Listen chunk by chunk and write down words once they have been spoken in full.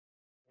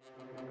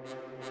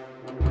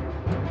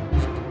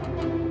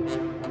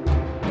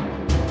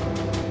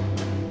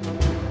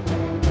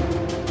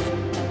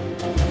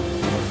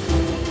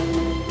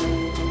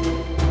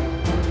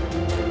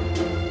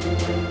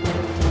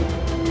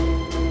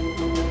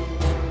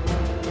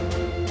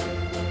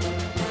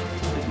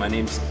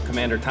name's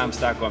Commander Tom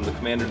Stockwell. I'm the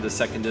commander of the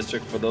 2nd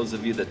District. For those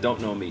of you that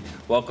don't know me,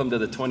 welcome to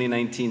the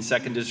 2019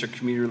 2nd District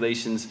Community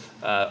Relations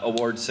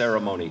Award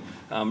Ceremony.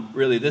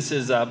 Really, this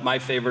is my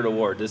favorite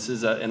award. This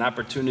is an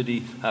opportunity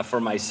for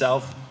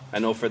myself, I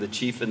know for the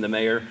chief and the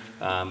mayor,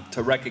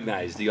 to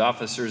recognize the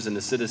officers and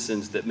the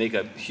citizens that make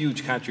a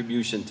huge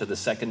contribution to the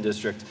 2nd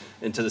District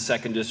and to the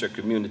 2nd District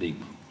community.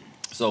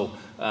 So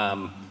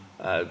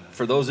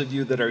for those of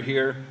you that are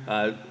here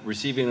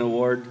receiving an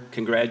award,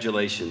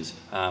 congratulations.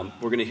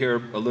 We're going to hear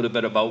a little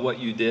bit about what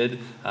you did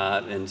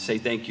and say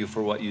thank you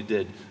for what you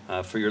did.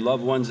 For your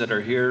loved ones that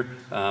are here,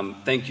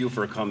 thank you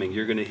for coming.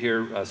 You're going to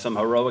hear some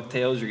heroic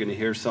tales. You're going to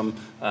hear some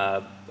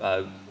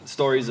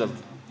stories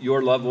of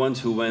your loved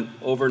ones who went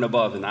over and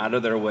above and out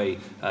of their way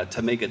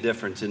to make a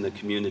difference in the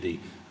community.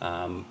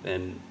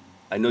 And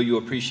I know you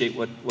appreciate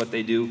what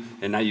they do,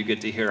 and now you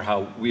get to hear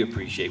how we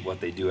appreciate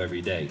what they do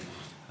every day.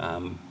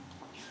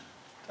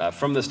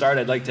 From the start,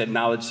 I'd like to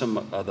acknowledge some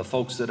of the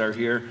folks that are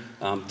here.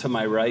 To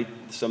my right,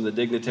 some of the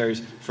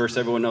dignitaries. First,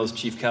 everyone knows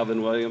Chief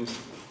Calvin Williams,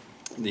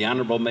 the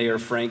Honorable Mayor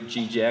Frank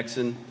G.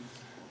 Jackson,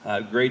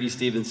 Grady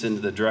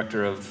Stevenson, the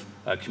Director of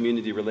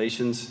Community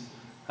Relations,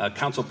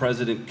 Council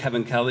President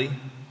Kevin Kelly,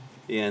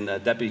 and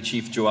Deputy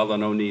Chief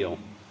Joellen O'Neill.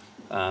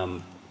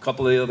 A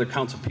couple of the other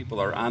council people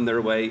are on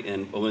their way,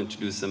 and we'll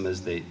introduce them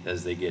as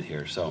they get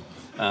here. So,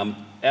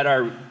 at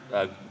our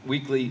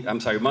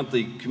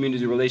monthly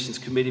Community Relations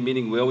Committee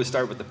meeting, we always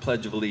start with the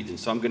Pledge of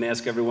Allegiance. So I'm going to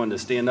ask everyone to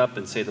stand up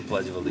and say the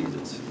Pledge of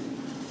Allegiance.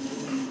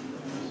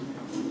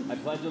 I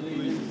pledge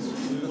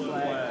allegiance to the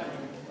flag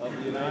of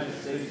the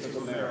United States of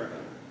America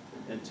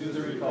and to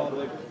the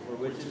republic for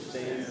which it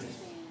stands,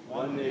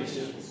 one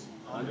nation,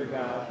 under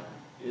God,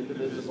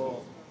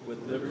 indivisible,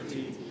 with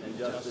liberty and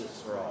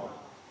justice for all.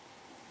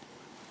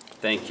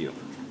 Thank you.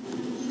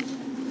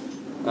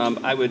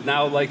 I would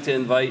now like to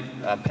invite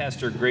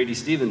Pastor Grady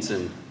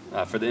Stevenson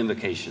for the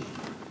invocation.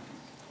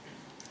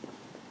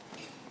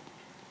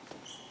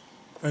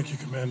 Thank you,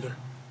 Commander.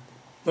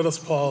 Let us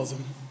pause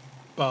and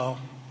bow.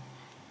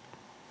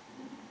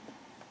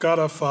 God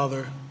our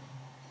Father,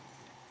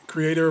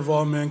 Creator of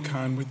all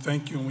mankind, we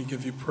thank you and we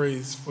give you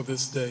praise for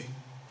this day.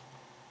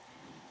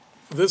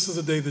 For this is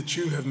a day that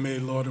you have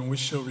made, Lord, and we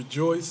shall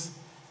rejoice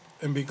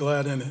and be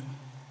glad in it.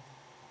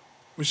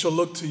 We shall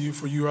look to you,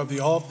 for you are the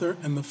author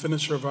and the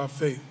finisher of our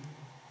faith.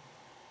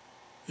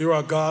 You are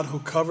a God who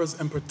covers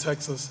and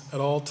protects us at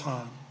all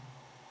times.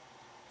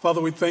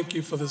 Father, we thank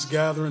you for this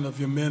gathering of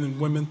your men and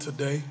women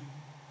today.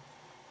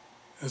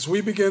 As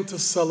we begin to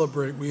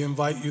celebrate, we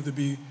invite you to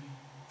be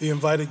the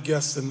invited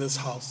guests in this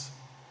house.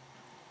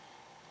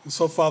 And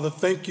so, Father,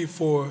 thank you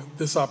for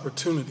this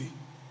opportunity.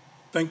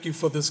 Thank you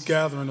for this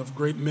gathering of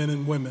great men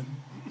and women.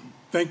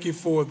 Thank you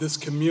for this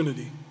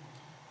community.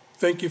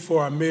 Thank you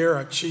for our mayor,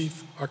 our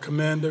chief, our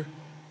commander,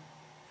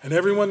 and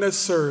everyone that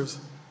serves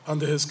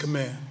under his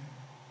command.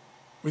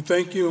 We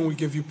thank you and we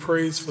give you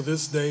praise for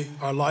this day,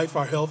 our life,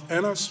 our health,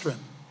 and our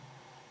strength.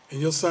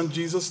 In your Son,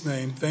 Jesus'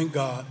 name, thank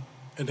God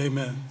and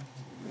amen.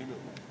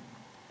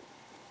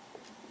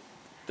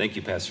 Thank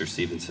you, Pastor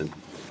Stevenson.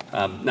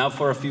 Now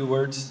for a few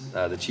words,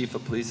 the Chief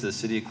of Police of the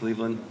City of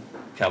Cleveland,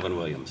 Calvin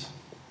Williams.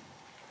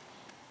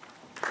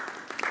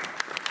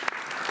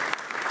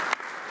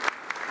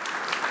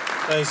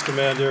 Thanks,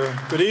 Commander.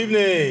 Good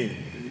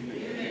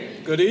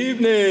evening. Good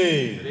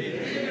evening. Good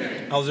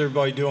evening. How's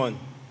everybody doing?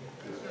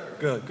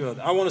 Good, good.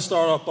 I want to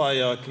start off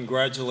by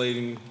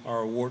congratulating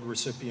our award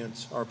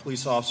recipients, our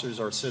police officers,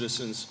 our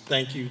citizens.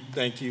 Thank you,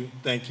 thank you,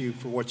 thank you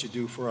for what you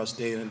do for us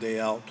day in and day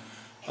out.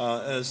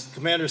 As the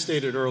Commander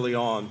stated early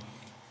on,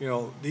 you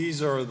know,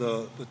 these are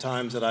the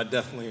times that I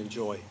definitely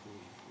enjoy.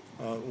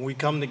 When we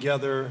come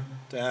together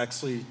to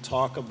actually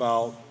talk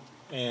about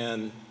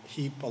and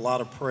heap a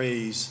lot of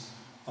praise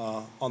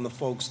on the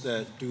folks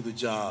that do the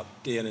job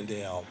day in and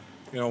day out.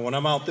 You know, when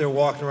I'm out there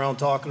walking around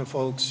talking to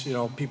folks, you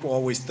know, people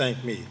always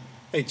thank me.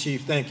 Hey,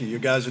 Chief, thank you. You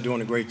guys are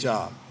doing a great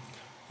job.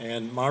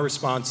 And my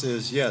response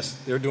is, yes,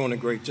 they're doing a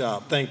great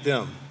job. Thank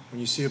them. When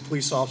you see a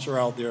police officer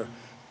out there,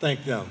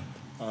 thank them.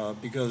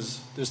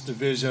 Because this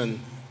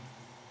division,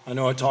 I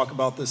know I talk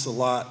about this a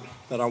lot,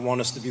 that I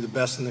want us to be the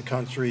best in the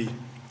country,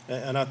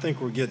 and I think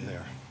we're getting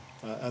there.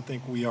 I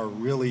think we are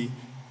really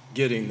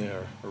getting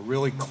there. We're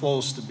really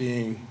close to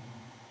being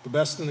the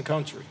best in the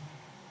country.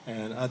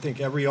 And I think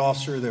every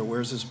officer that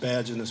wears this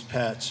badge and this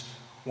patch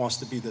wants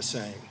to be the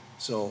same.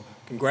 So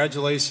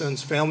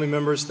congratulations, family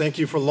members. Thank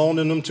you for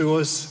loaning them to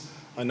us.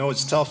 I know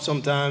it's tough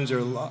sometimes.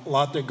 There's a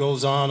lot that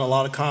goes on, a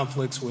lot of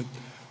conflicts with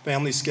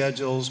family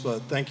schedules,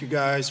 but thank you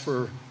guys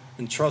for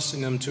entrusting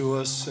them to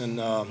us. And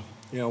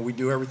you know, we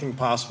do everything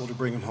possible to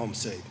bring them home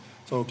safe.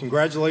 So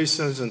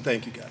congratulations and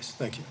thank you guys.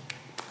 Thank you.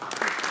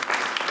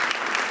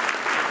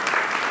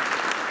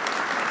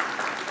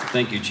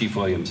 Thank you, Chief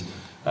Williams.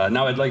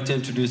 Now I'd like to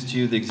introduce to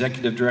you the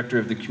Executive Director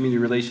of the Community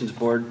Relations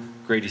Board,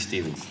 Grady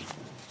Stevens.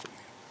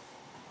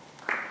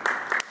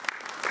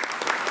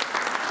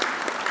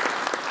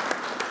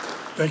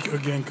 Thank you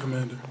again,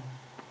 Commander.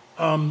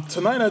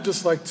 Tonight I'd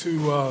just like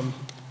to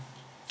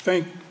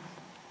thank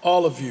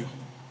all of you,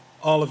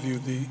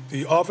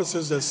 the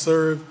officers that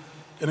serve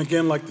And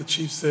again, like the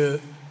chief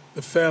said,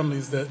 the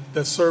families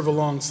that serve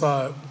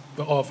alongside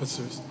the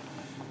officers.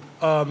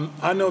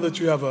 I know that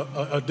you have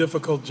a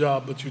difficult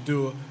job, but you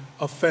do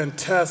a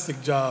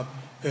fantastic job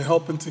in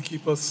helping to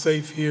keep us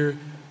safe here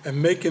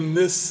and making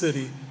this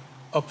city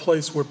a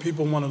place where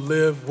people want to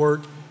live,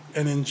 work,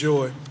 and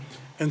enjoy.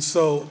 And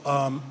so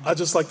I'd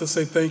just like to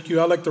say thank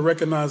you. I'd like to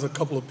recognize a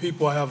couple of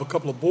people. I have a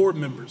couple of board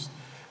members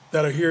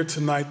that are here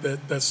tonight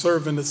that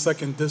serve in the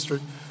 2nd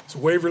District. So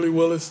Waverly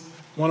Willis,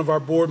 one of our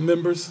board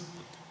members.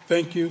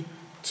 Thank you.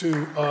 To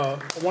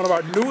one of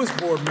our newest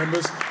board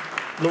members,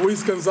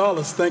 Luis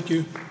Gonzalez. Thank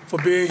you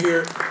for being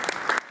here.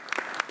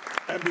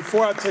 And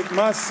before I take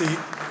my seat,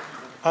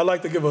 I'd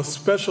like to give a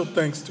special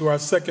thanks to our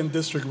 2nd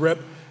District rep.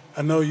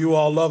 I know you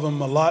all love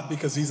him a lot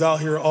because he's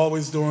out here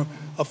always doing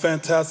a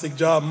fantastic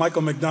job.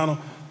 Michael McDonald,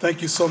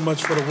 thank you so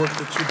much for the work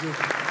that you do.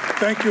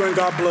 Thank you and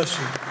God bless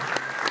you.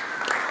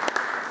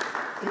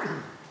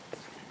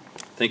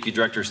 Thank you,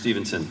 Director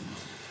Stevenson.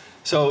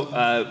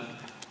 So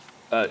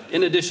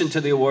in addition to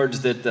the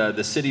awards that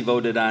the city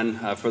voted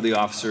on for the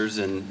officers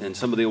and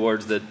some of the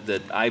awards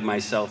that I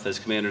myself as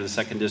Commander of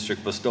the 2nd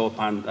District bestow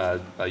upon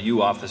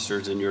you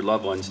officers and your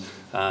loved ones,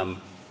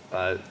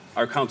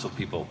 our council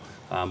people.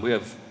 We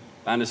have,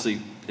 honestly,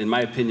 in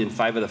my opinion,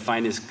 5 of the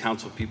finest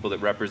council people that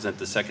represent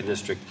the 2nd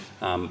District,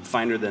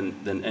 finer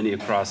than any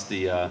across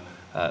the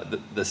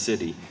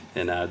city.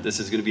 And this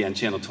is going to be on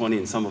Channel 20,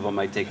 and some of them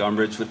might take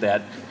umbrage with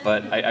that.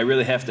 But I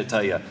really have to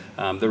tell you,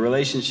 the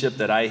relationship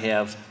that I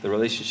have, the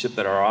relationship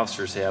that our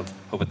officers have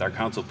with our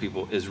council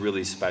people is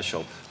really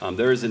special.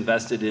 They're as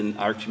invested in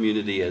our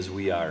community as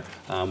we are.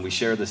 We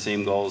share the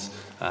same goals.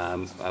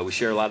 We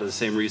share a lot of the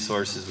same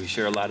resources. We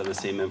share a lot of the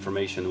same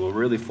information. We're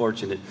really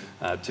fortunate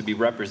to be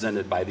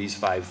represented by these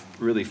 5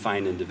 really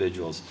fine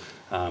individuals.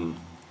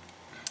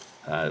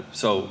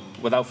 So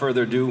without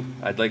further ado,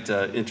 I'd like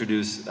to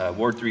introduce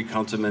Ward 3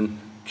 Councilman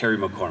Kerry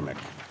McCormick.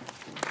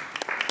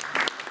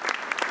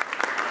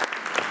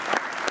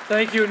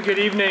 Thank you and good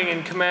evening.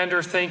 And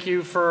Commander, thank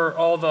you for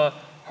all the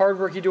hard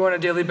work you do on a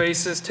daily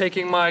basis,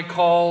 taking my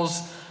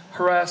calls,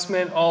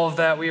 harassment, all of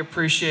that. We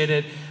appreciate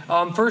it.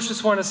 First,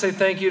 just want to say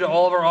thank you to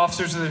all of our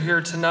officers that are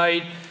here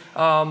tonight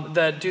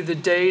that do the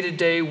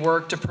day-to-day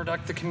work to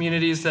protect the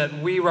communities that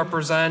we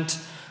represent.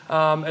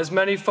 As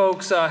many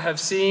folks have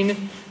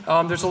seen,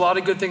 there's a lot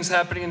of good things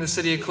happening in the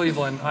city of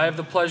Cleveland. I have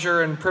the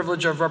pleasure and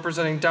privilege of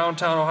representing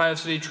downtown Ohio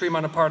City,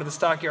 Tremont, a part of the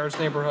Stockyards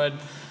neighborhood.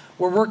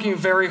 We're working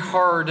very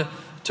hard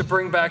to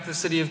bring back the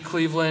city of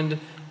Cleveland,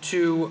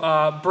 to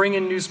bring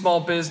in new small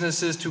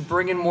businesses, to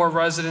bring in more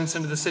residents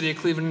into the city of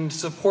Cleveland, and to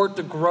support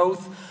the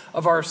growth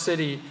of our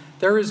city.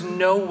 There is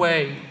no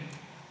way,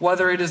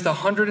 whether it is the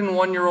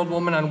 101-year-old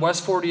woman on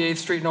West 48th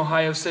Street in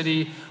Ohio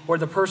City or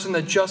the person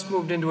that just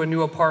moved into a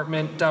new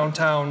apartment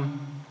downtown,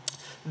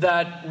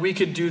 that we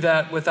could do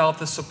that without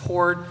the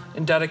support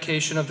and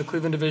dedication of the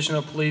Cleveland Division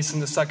of Police in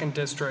the 2nd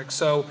District.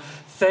 So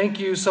thank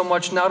you so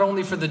much, not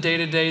only for the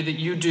day-to-day that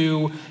you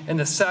do and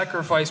the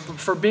sacrifice, but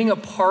for being a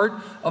part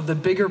of the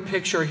bigger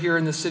picture here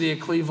in the city of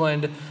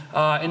Cleveland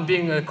and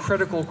being a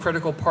critical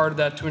part of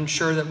that to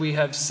ensure that we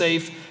have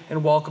safe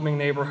and welcoming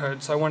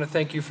neighborhoods. So I want to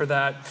thank you for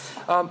that.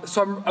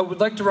 I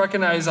would like to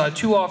recognize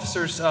 2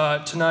 officers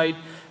tonight.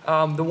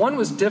 The one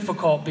was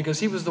difficult because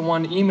he was the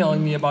one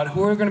emailing me about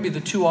who are going to be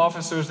the 2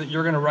 officers that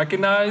you're going to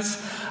recognize.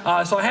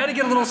 So I had to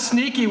get a little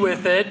sneaky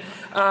with it.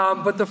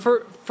 But the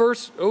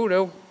first, oh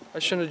no, I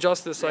shouldn't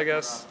adjust this, I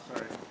guess.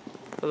 Sorry.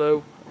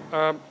 Hello.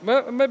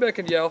 Maybe I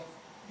could yell.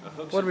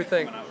 What do we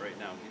think? Out right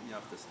now. Get me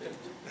off the stage.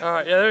 All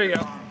right, yeah, there you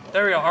go.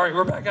 There we go. All right,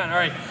 we're back on. All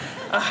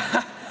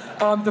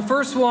right. The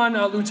first one,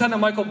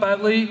 Lieutenant Michael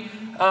Bentley,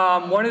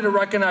 wanted to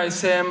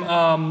recognize him.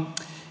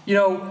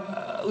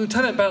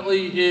 Lieutenant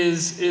Bentley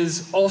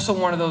is also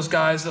one of those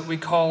guys that we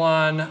call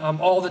on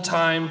all the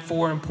time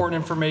for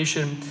important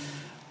information.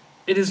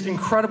 It is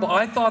incredible.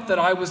 I thought that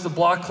I was the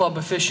block club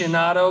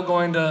aficionado,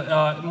 going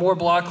to more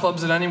block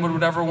clubs than anyone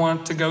would ever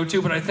want to go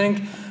to, but I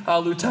think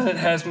Lieutenant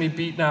has me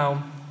beat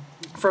now.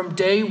 From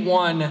day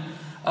one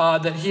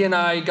that he and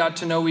I got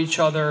to know each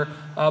other,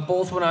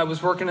 both when I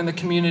was working in the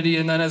community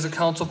and then as a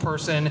council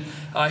person,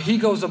 he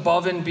goes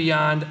above and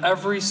beyond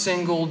every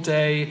single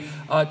day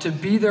to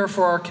be there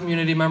for our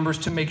community members,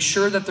 to make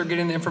sure that they're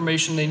getting the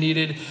information they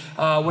needed.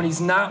 When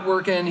he's not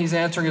working, he's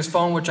answering his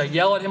phone, which I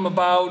yell at him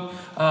about.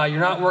 You're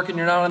not working,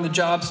 you're not on the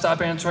job,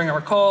 stop answering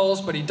our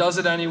calls, but he does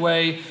it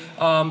anyway.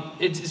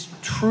 It is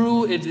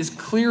true, it is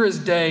clear as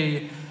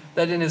day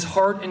that in his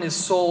heart and his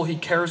soul, he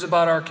cares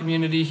about our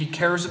community, he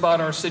cares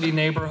about our city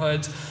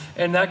neighborhoods,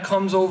 and that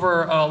comes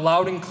over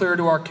loud and clear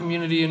to our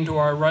community and to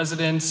our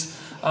residents.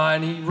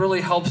 And he really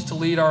helps to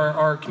lead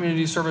our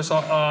community service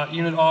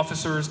unit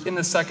officers in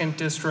the 2nd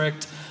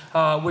District,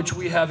 which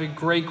we have a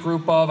great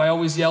group of. I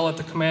always yell at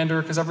the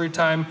commander because every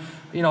time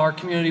our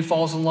community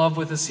falls in love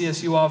with a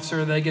CSU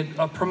officer, they get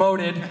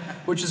promoted,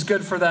 which is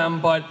good for them.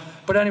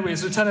 But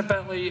anyways, Lieutenant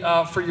Bentley,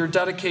 for your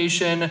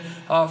dedication,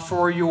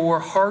 for your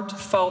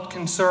heartfelt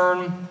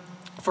concern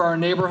for our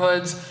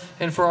neighborhoods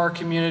and for our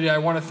community, I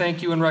want to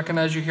thank you and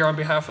recognize you here on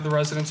behalf of the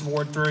residents of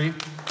Ward 3.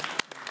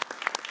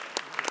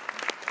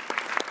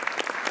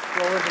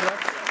 roll into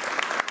next.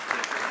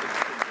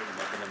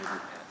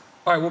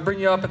 All right, we'll bring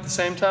you up at the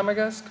same time, I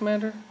guess,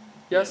 Commander?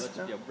 Yes?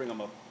 Yeah, bring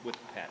them up with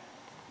Pat.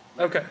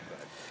 Okay.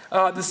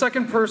 The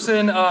second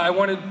person I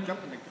wanted to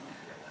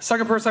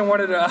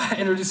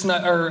introduce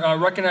or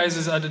recognize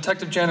is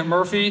Detective Janet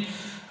Murphy.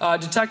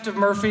 Detective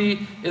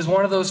Murphy is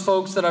one of those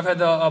folks that I've had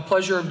the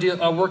pleasure of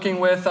working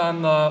with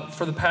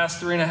for the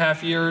past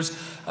 3.5 years.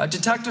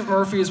 Detective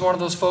Murphy is one of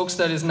those folks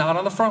that is not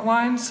on the front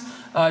lines.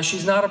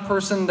 She's not a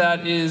person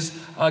that is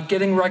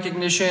getting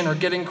recognition or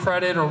getting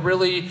credit or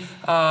really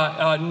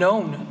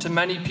known to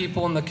many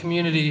people in the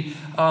community.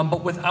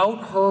 But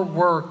without her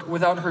work,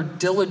 without her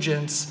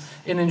diligence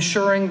in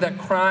ensuring that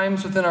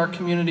crimes within our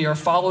community are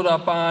followed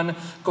up on,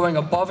 going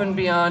above and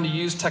beyond to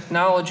use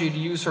technology, to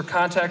use her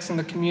contacts in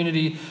the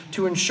community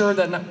to ensure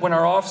that when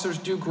our officers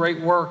do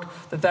great work,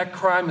 that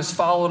crime is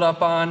followed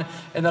up on,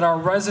 and that our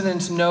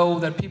residents know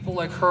that people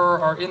like her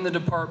are in the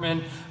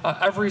department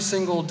every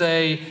single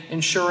day,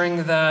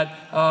 ensuring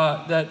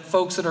that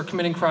folks that are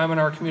committing crime in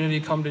our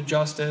community come to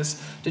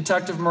justice.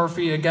 Detective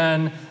Murphy,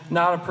 again,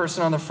 not a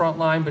person on the front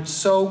line, but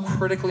so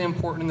critically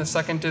important in the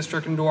 2nd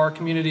District and to our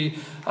community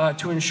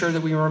to ensure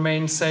that we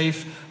remain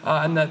safe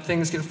and that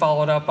things get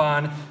followed up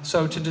on.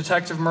 So to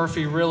Detective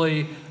Murphy,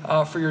 really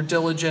for your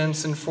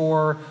diligence and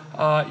for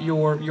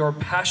your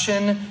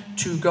passion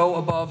to go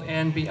above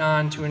and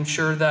beyond to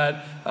ensure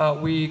that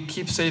we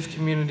keep safe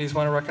communities,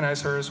 want to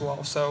recognize her as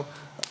well. So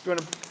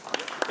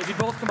if you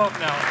both come up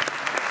now.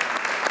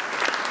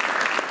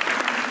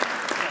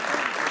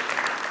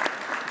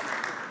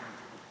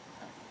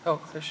 Oh,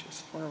 there she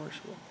is. I wonder where she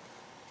will.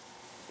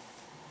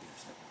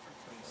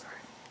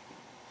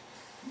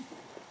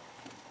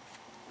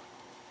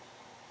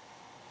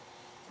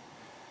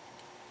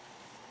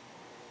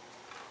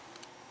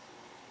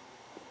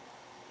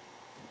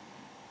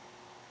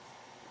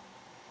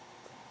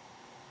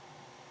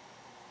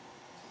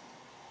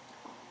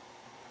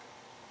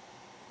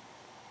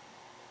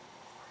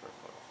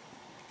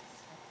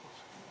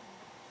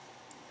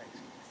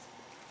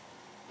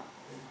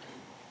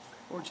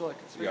 Where would you like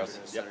it? Yes.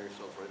 Center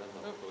yourself right on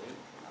the podium.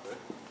 Good.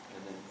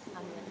 And then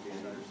on the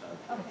other side.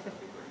 Okay. That'd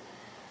be great.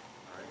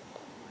 All right.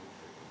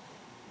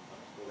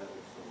 Well, that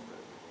was so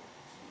good.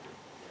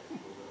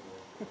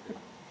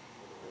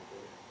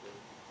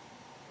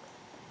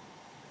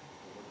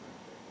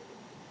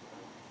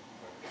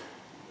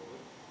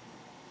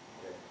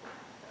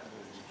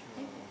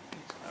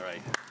 All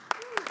right.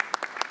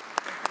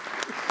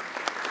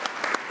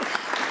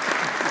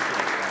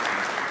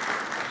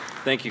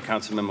 Thank you,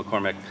 Councilman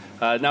McCormick.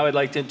 Now I'd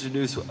like to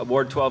introduce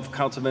Ward 12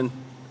 Councilman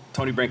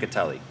Tony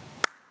Brancatelli.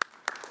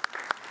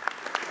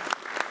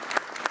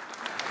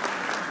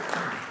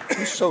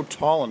 Who's so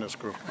tall in this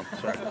group? I'm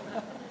sorry.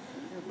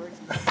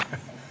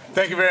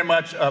 Thank you very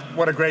much.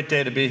 What a great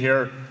day to be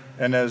here.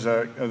 And as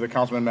the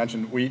councilman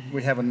mentioned, we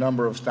have a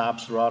number of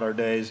stops throughout our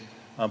days,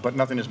 but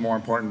nothing is more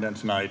important than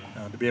tonight,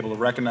 to be able to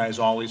recognize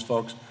all these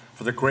folks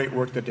for the great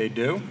work that they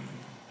do.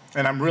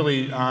 And I'm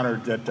really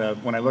honored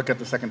that when I look at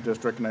the 2nd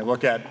District and I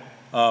look at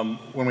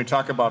when we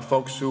talk about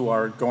folks who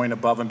are going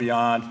above and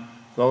beyond,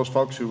 those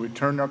folks who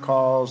return their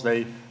calls,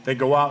 they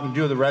go out and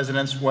do the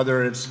residents,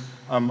 whether it's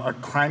a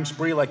crime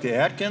spree like the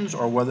Atkins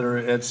or whether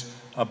it's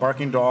a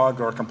barking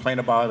dog or a complaint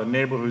about a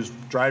neighbor who's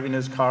driving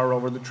his car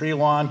over the tree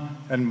lawn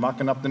and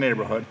mucking up the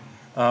neighborhood.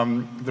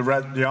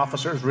 The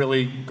officers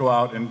really go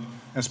out and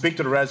speak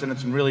to the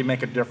residents and really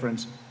make a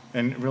difference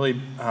and really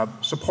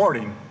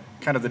supporting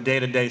kind of the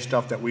day-to-day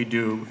stuff that we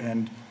do.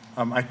 And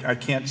I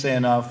can't say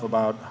enough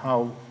about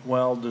how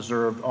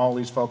well-deserved all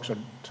these folks are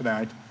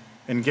tonight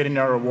in getting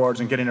our awards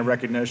and getting a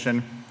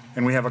recognition.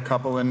 And we have a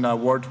couple in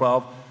Ward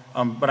 12.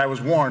 But I was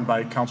warned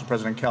by Council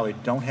President Kelly,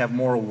 don't have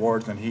more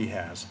awards than he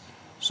has.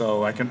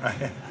 So I could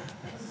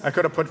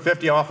have put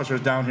 50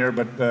 officers down here,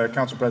 but the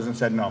Council President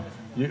said no.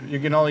 You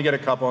can only get a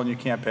couple and you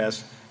can't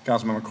pass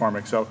Councilman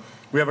McCormick. So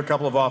we have a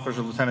couple of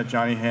officers, Lieutenant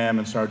Johnny Ham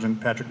and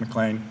Sergeant Patrick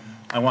McLean.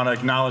 I want to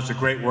acknowledge the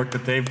great work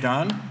that they've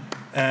done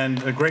and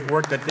the great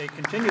work that they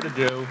continue to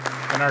do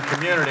in our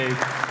community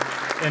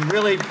and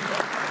really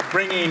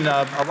bringing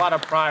a lot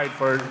of pride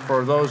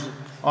for those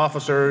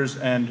officers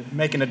and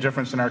making a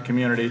difference in our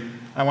community.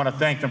 I want to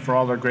thank them for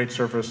all their great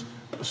service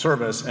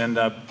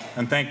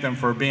and thank them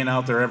for being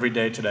out there every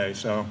day today.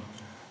 So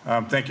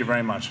thank you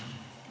very much.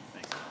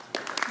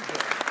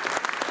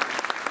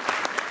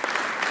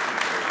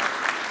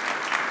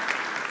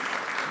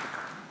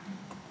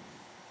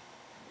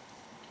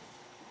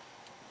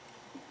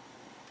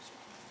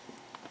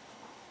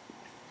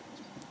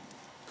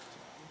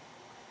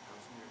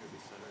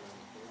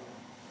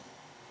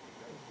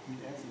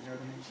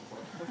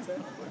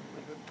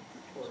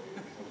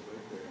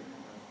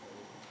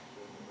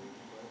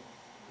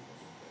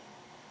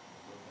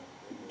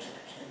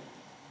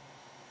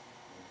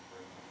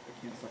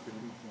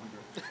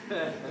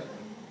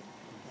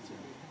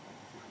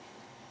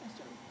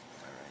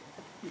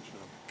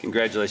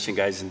 Congratulations,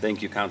 guys, and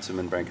thank you,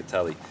 Councilman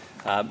Brancatelli.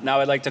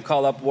 Now I'd like to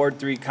call up Ward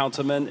 3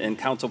 Councilman and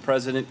Council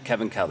President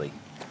Kevin Kelly.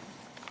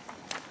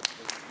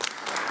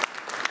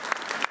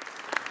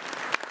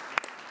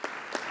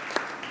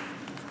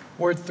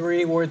 Ward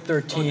 3, Ward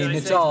 13. did I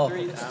It's say all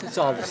three? it's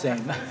all the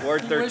same.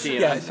 Ward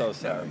 13, I'm so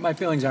sorry. My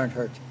feelings aren't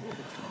hurt.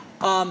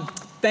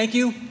 Thank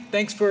you.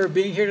 Thanks for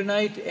being here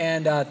tonight,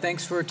 and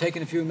thanks for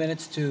taking a few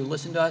minutes to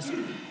listen to us.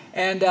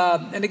 And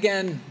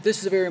again, this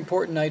is a very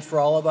important night for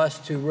all of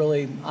us to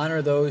really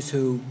honor those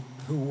who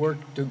work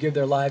to give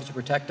their lives to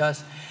protect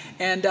us.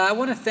 And I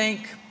want to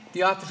thank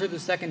the officer of the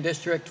 2nd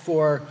District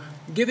for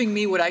giving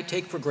me what I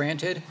take for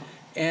granted,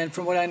 and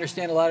from what I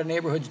understand, a lot of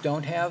neighborhoods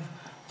don't have.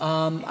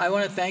 I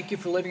want to thank you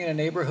for living in a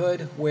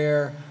neighborhood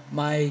where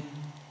my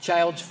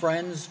child's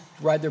friends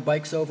ride their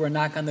bikes over and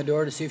knock on the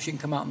door to see if she can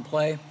come out and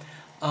play,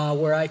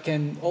 where I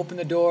can open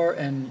the door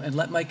and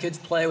let my kids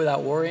play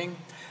without worrying,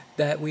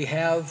 that we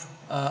have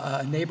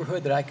a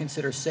neighborhood that I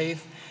consider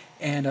safe,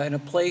 and in a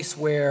place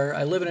where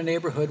I live in a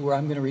neighborhood where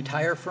I'm going to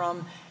retire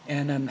from,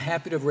 and I'm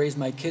happy to have raised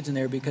my kids in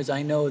there because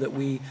I know that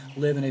we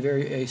live in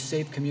a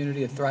safe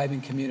community, a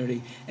thriving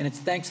community, and it's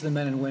thanks to the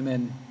men and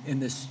women in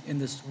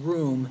this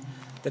room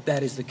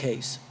that is the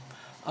case.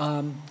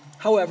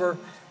 However,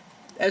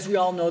 as we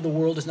all know, the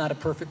world is not a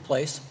perfect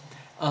place,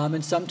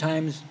 and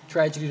sometimes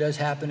tragedy does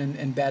happen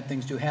and bad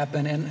things do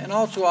happen, and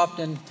also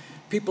often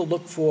people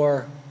look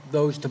for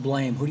those to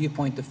blame. Who do you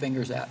point the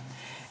fingers at?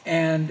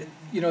 And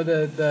you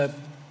know,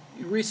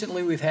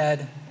 recently we've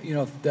had, you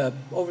know,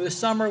 over the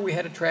summer we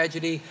had a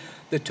tragedy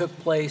that took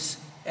place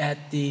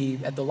at the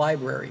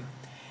library,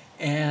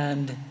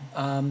 and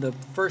the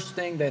first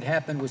thing that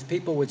happened was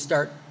people would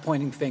start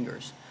pointing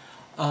fingers,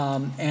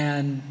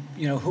 and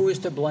you know, who is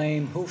to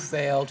blame, who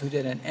failed, who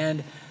didn't,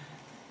 and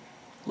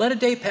let a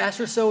day pass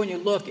or so and you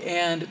look,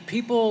 and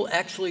people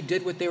actually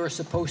did what they were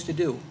supposed to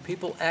do.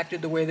 People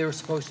acted the way they were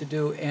supposed to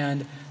do,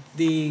 and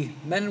the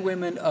men and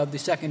women of the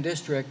 2nd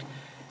District,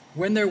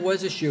 when there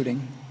was a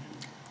shooting,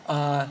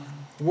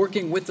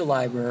 working with the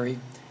library,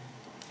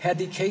 had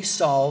the case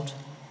solved,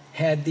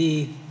 had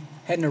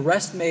an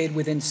arrest made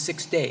within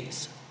 6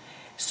 days.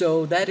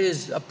 So that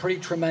is a pretty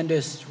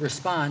tremendous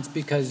response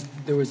because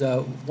there was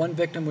one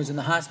victim was in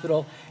the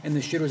hospital and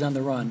the shooter was on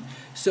the run.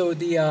 So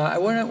I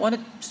want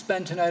to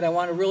spend tonight, I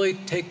want to really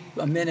take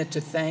a minute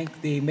to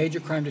thank the major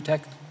crimes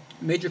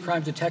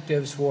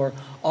detectives for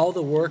all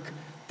the work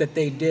that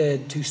they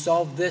did to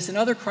solve this and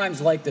other crimes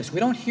like this.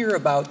 We don't hear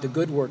about the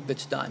good work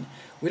that's done.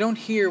 We don't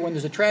hear, when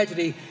there's a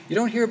tragedy, you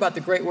don't hear about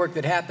the great work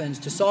that happens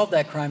to solve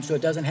that crime so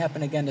it doesn't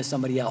happen again to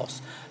somebody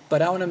else.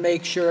 But I want to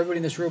make sure everybody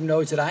in this room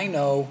knows that I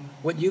know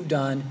what you've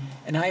done,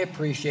 and I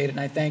appreciate it, and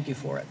I thank you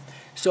for it.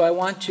 So I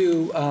want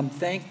to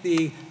thank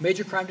the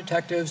major crime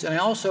detectives, and I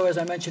also, as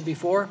I mentioned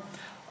before,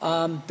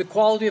 the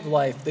quality of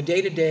life, the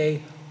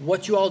day-to-day,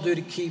 what you all do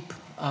to keep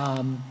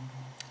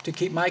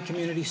my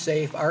community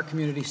safe, our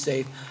community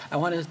safe. I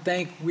want to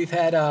thank, we've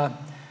had,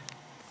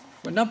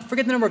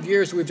 forget the number of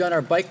years we've done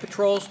our bike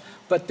patrols,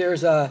 but there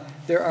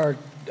are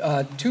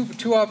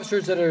two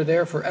officers that are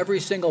there for every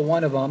single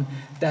one of them.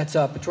 That's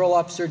Patrol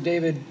Officer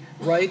David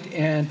Wright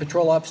and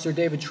Patrol Officer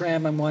David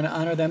Tram. I want to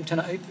honor them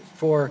tonight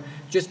for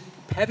just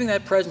having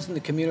that presence in the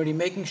community,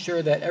 making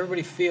sure that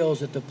everybody feels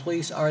that the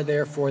police are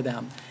there for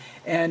them.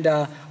 And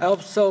I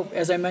also,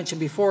 as I mentioned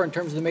before, in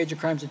terms of the major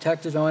crimes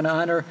detectives, I want to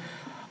honor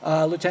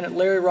Lieutenant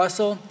Larry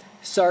Russell,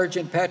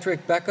 Sergeant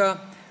Patrick Becca,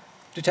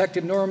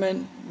 Detective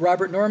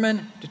Robert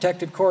Norman,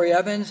 Detective Corey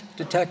Evans,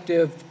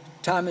 Detective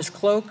Thomas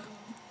Cloak,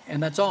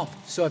 and that's all.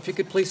 So if you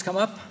could please come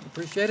up,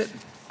 appreciate it.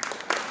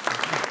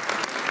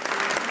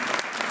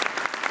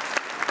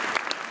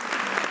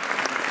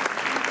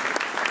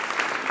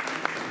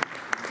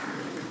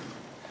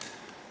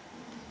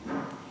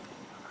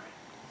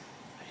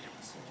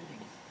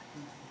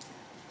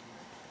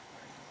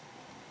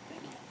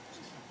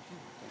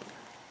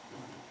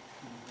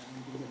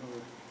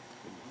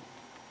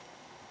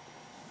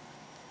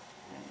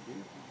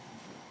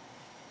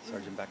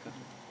 Sergeant Becca.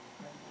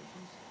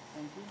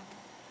 Thank you.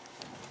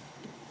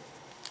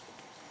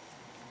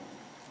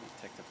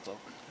 Detective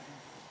Cloak.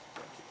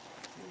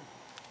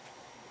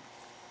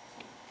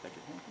 Thank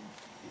you.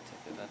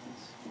 Detective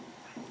Evans.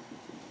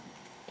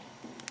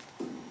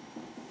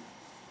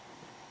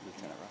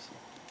 Lieutenant Russell.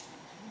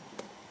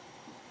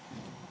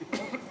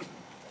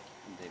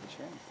 And David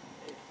Schramm.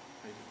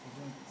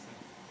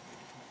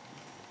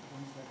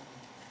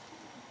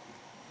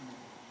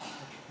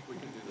 We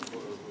can do the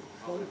photos with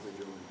how if we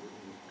do them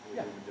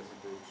in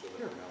different groups so that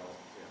Sure. we're not all,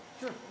 yeah.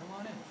 Sure, come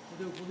on in.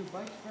 We'll do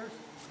bikes first.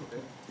 Okay,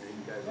 and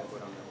you guys will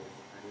put on that little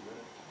tiny bit.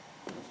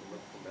 So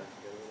let's come back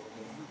together a little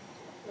bit.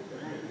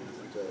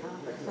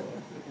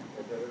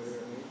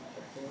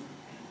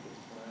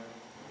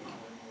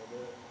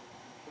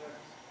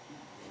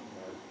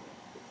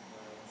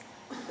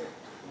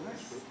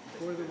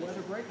 For the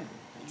weather breaking.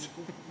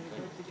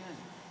 Again.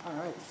 All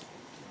right.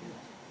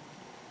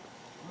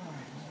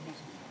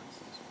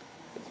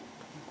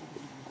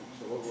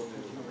 So what we'll do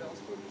is we'll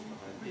just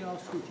behind. We all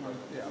scoot on.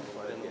 Yeah.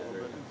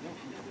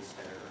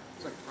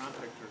 It's like front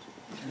pictures.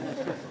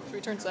 Should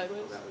we turn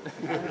sideways?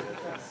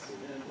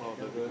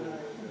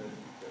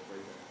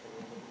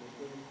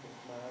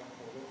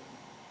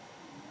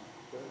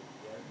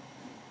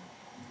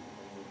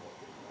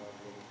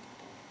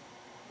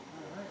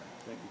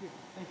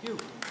 Thank you.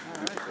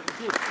 All right.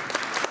 Thank you.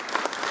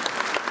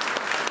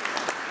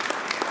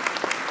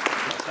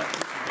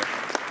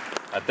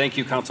 Thank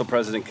you, Council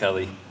President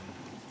Kelly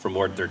from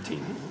Ward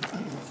 13.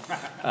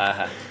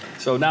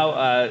 So now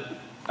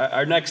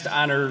our next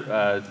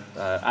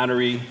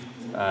honoree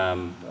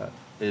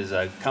is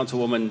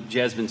Councilwoman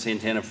Jasmine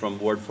Santana from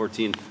Ward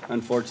 14.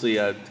 Unfortunately,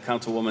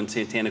 Councilwoman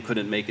Santana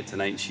couldn't make it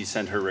tonight, and she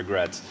sent her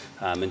regrets.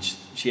 And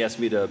she asked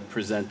me to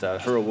present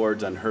her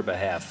awards on her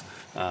behalf.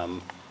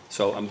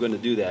 So I'm going to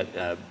do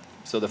that.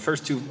 So the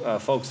first two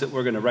folks that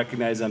we're going to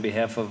recognize on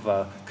behalf of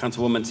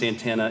Councilwoman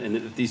Santana, and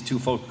if these two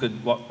folks could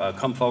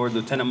come forward,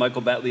 Lieutenant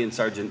Michael Batley and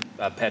Sergeant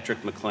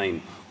Patrick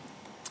McLean.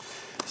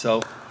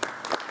 So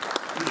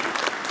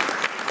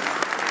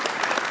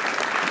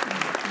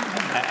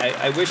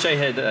I wish I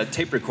had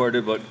tape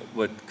recorded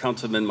what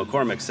Councilman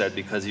McCormick said,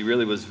 because he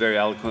really was very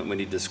eloquent when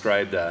he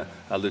described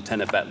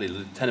Lieutenant Batley.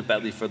 Lieutenant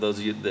Batley, for those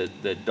of you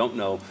that don't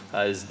know,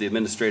 is the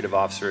administrative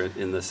officer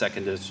in the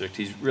 2nd District.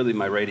 He's really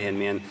my right-hand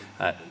man.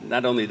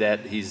 Not only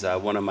that, he's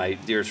one of my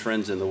dearest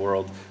friends in the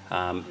world,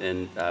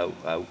 and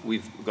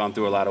we've gone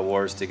through a lot of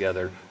wars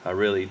together,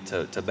 really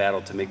to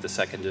battle to make the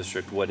 2nd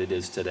District what it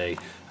is today.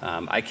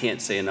 I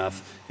can't say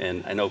enough,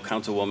 and I know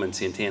Councilwoman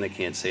Santana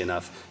can't say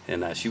enough,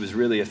 and she was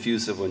really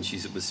effusive when she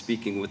was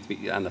speaking with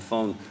me on the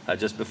phone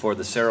just before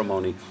the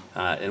ceremony,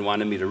 and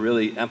wanted me to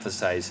really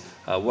emphasize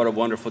what a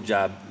wonderful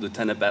job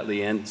Lieutenant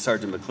Batley and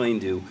Sergeant McLean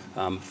do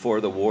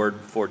for the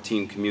Ward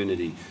 14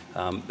 community.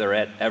 They're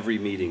at every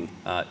meeting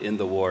in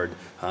the ward.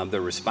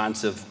 They're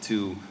responsive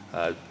to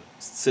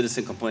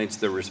citizen complaints.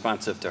 They're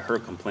responsive to her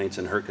complaints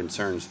and her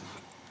concerns.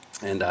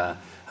 And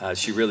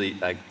she really,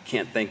 I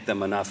can't thank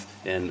them enough.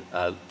 And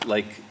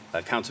like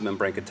Councilman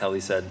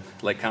Brancatelli said,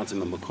 like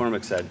Councilman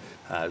McCormick said,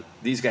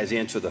 these guys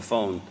answer the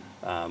phone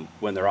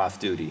when they're off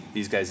duty.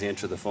 These guys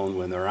answer the phone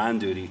when they're on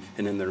duty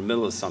and in the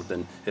middle of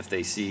something if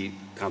they see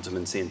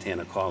Councilman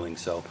Santana calling.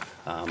 So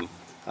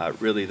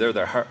really, they're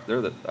the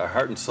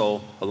heart and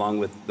soul, along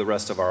with the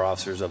rest of our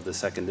officers of the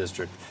 2nd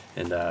District,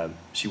 and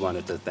she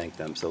wanted to thank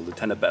them. So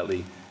Lieutenant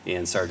Batley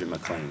and Sergeant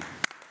McLean.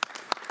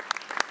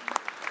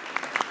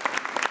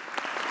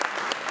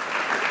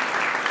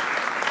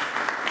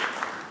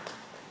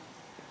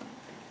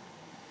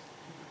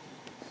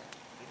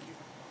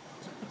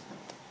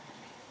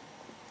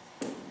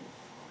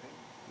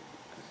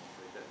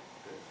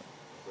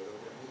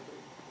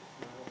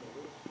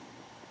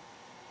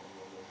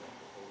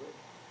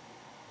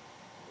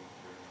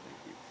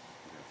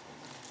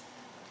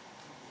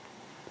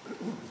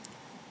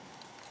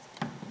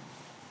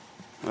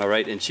 All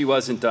right, and she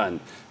wasn't done.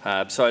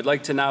 So I'd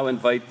like to now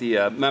invite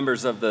the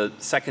members of the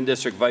 2nd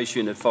District Vice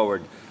Unit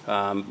forward,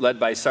 led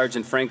by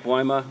Sergeant Frank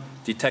Woima,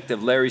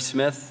 Detective Larry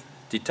Smith,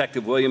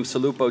 Detective William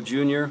Salupo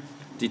Jr.,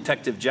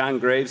 Detective John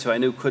Graves, who I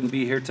knew couldn't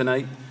be here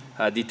tonight,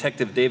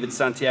 Detective David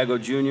Santiago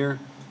Jr.,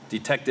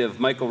 Detective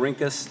Michael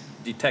Rinkus,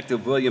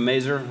 Detective William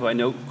Mazer, who I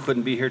know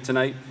couldn't be here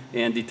tonight,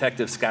 and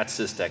Detective Scott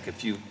Sistek.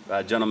 If you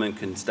gentlemen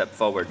can step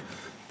forward.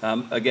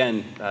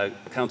 Again,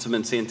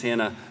 Councilman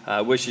Santana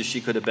wishes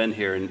she could have been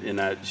here,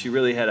 and she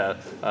really had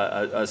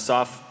a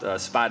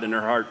soft spot in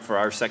her heart for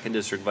our 2nd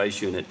District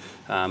Vice Unit.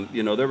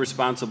 You know, they're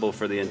responsible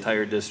for the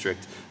entire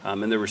district,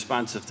 and they're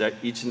responsive to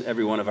each and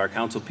every one of our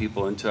council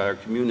people and to our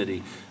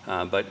community.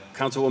 But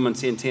Councilwoman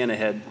Santana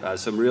had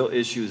some real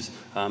issues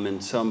in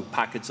some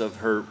pockets of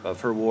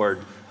her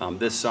ward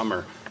this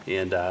summer,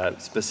 and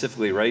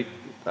specifically right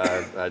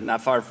not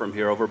far from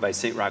here, over by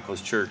St.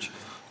 Rocco's Church.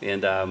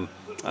 And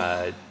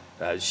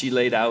she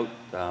laid out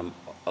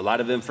a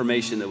lot of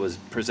information that was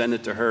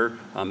presented to her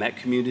at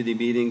community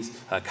meetings,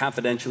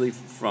 confidentially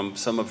from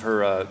some of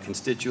her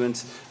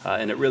constituents,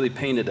 and it really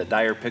painted a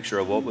dire picture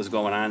of what was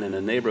going on in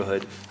a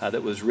neighborhood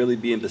that was really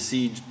being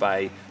besieged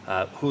by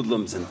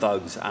hoodlums and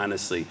thugs,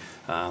 honestly.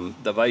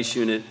 The Vice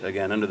Unit,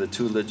 again, under the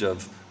tutelage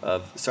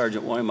of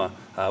Sergeant Woima,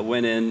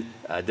 went in,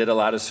 did a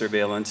lot of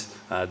surveillance.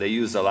 They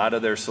used a lot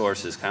of their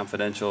sources,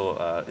 confidential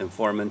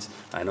informants.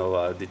 I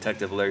know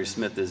Detective Larry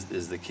Smith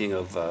is the king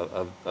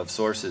of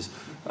sources.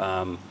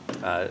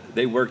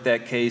 They worked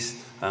that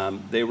case.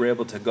 They were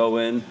able to go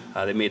in.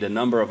 They made a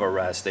number of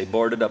arrests. They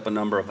boarded up a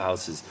number of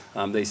houses.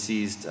 They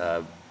seized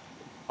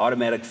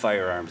automatic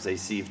firearms. They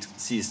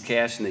seized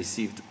cash, and they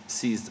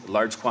seized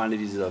large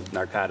quantities of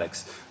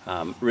narcotics.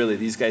 Really,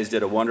 these guys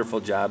did a wonderful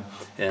job,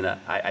 and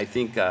I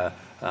think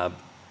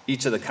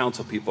each of the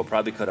council people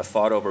probably could have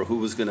fought over who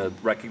was going to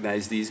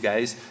recognize these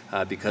guys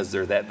because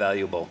they're that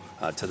valuable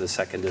to the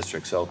 2nd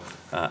District. So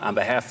on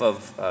behalf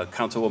of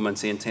Councilwoman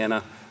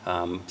Santana,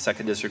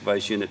 2nd District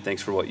Vice Unit,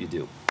 thanks for what you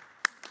do.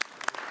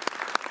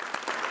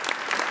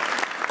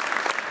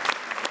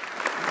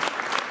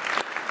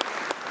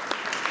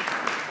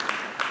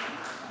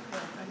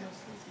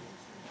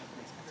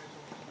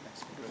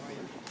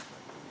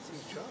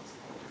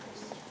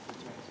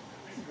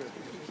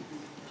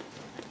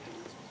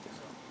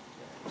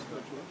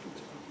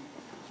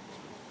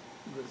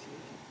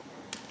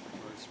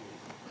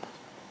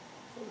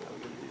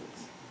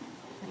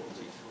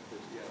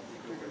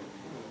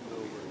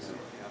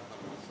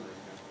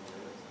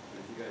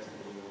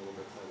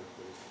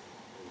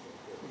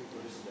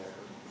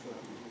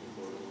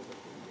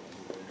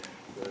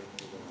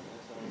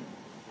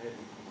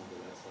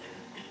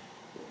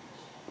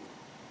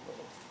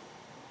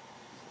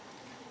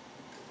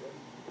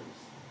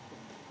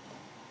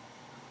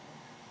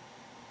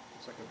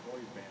 It's like a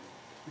boys band.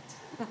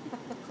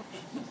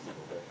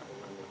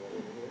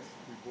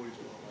 We boys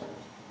will allow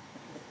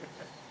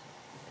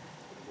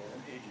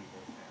an aging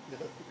boys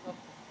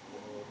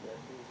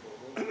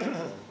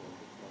band.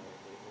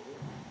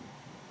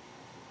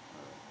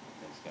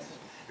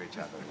 Great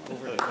job,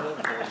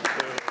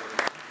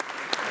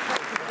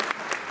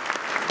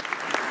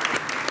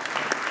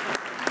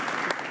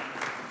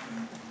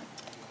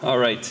 All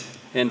right,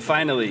 and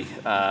finally,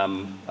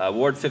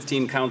 Ward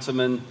 15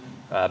 Councilman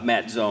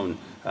Matt Zone.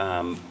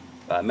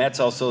 Matt's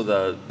also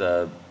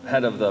the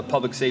head of the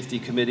Public Safety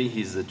Committee.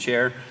 He's the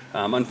chair.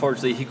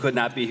 Unfortunately, he could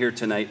not be here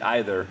tonight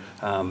either.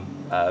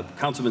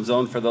 Councilman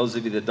Zone, for those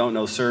of you that don't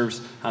know,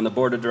 serves on the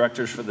board of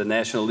directors for the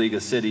National League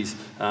of Cities,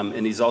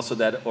 and he's also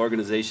that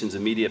organization's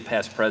immediate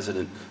past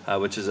president,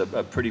 which is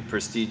a pretty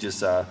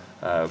prestigious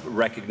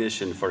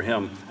recognition for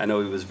him. I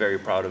know he was very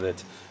proud of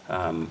it,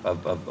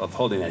 of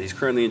holding that. He's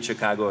currently in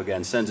Chicago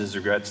again, sends his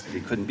regrets that he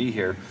couldn't be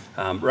here.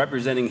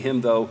 Representing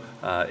him, though,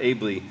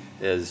 ably,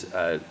 is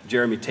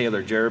Jeremy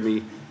Taylor.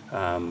 Jeremy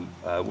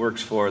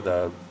works for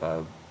the,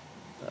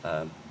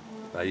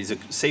 he's a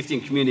safety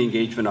and community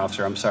engagement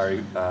officer,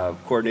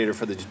 coordinator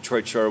for the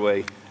Detroit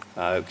Shoreway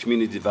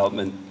Community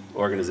Development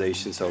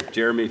Organization. So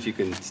Jeremy, if you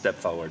can step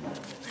forward.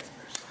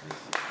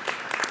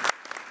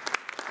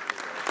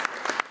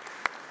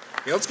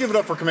 Yeah, let's give it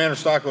up for Commander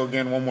Stocko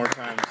again one more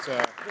time.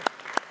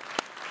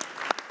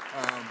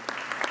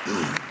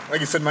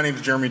 Like I said, my name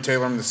is Jeremy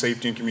Taylor. I'm the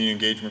Safety and Community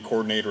Engagement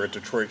Coordinator at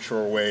Detroit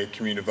Shoreway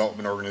Community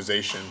Development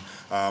Organization.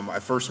 I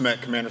first met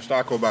Commander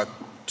Stocko about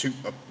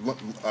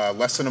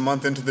less than a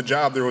month into the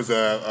job. There was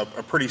a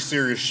pretty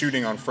serious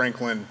shooting on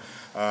Franklin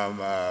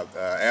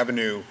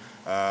Avenue,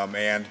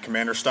 and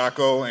Commander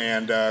Stocko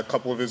and a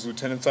couple of his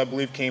lieutenants, I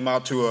believe, came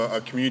out to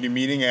a community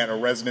meeting at a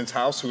resident's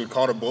house who had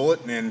caught a bullet,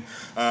 and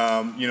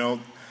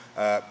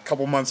a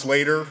couple months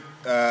later,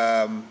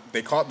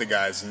 they caught the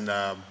guys. And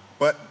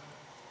but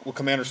what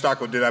Commander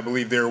Stocko did, I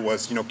believe, there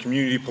was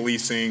community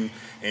policing,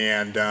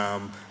 and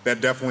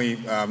that definitely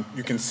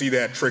you can see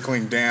that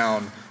trickling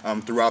down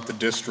throughout the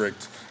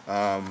district.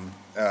 And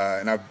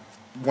I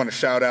want to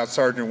shout out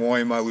Sergeant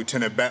Woyma,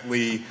 Lieutenant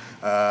Bentley,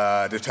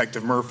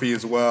 Detective Murphy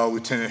as well,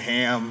 Lieutenant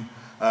Ham,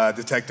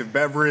 Detective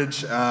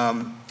Beveridge,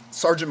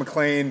 Sergeant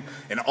McLean,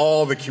 and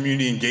all the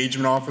community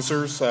engagement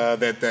officers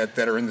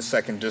that are in the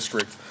 2nd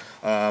District.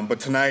 But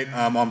tonight,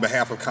 on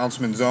behalf of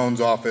Councilman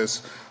Zone's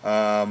office,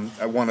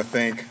 I want to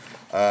thank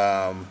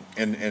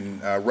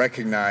and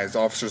recognize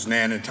Officers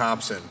Nan and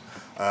Thompson.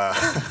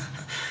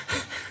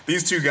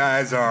 These two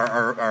guys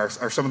are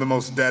some of the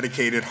most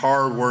dedicated,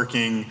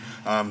 hard-working,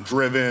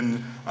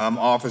 driven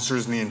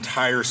officers in the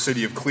entire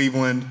city of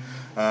Cleveland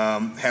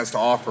has to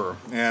offer.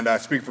 And I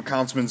speak for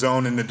Councilman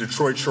Zone in the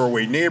Detroit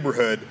Shoreway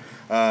neighborhood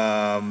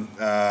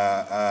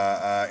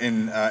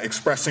in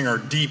expressing our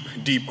deep,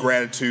 deep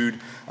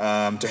gratitude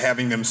to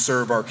having them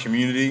serve our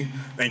community.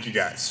 Thank you,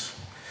 guys.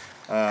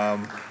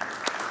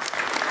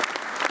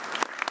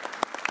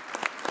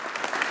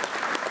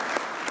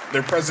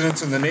 Their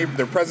presence in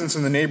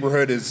the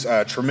neighborhood is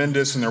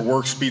tremendous, and their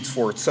work speaks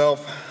for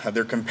itself.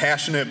 They're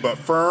compassionate but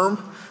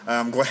firm.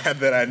 I'm glad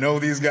that I know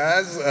these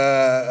guys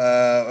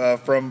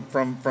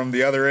from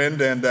the other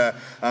end, and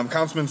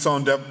Councilman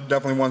Zone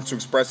definitely wants to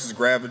express his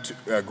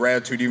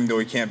gratitude, even though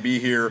he can't be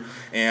here.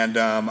 And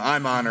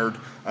I'm honored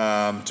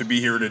to be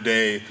here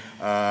today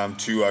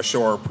to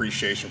show our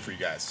appreciation for you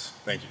guys.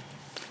 Thank you.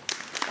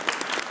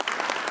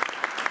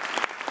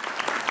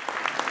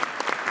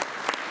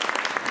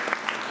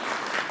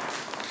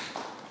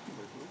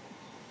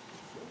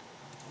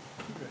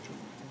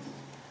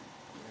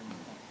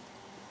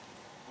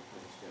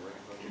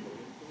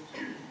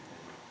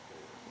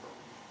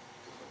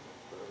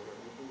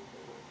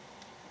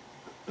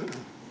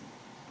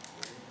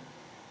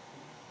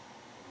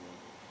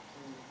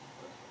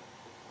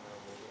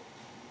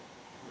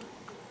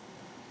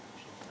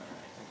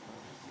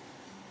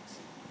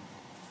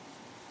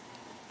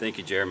 Thank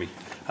you, Jeremy.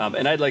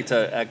 And I'd like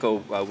to echo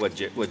what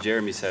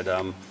Jeremy said.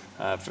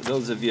 For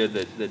those of you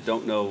that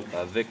don't know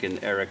Vic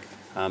and Eric,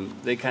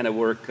 they kind of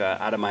work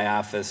out of my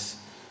office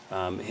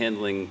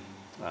handling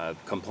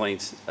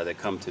complaints that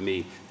come to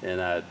me.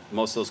 And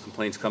most of those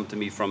complaints come to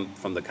me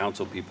from the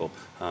council people.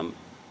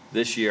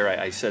 This year,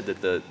 I said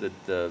that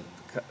the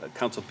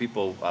council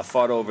people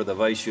fought over the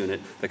vice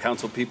unit. The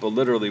council people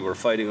literally were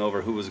fighting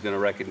over who was going to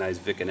recognize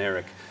Vic and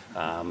Eric.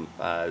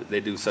 They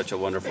do such a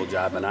wonderful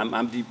job, and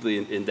I'm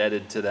deeply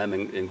indebted to them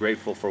and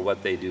grateful for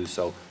what they do.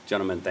 So,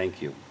 gentlemen,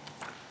 thank you.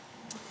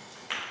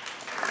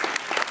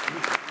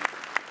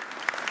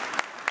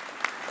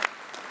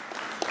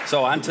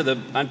 So on to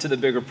the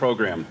bigger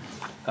program.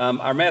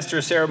 Our master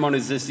of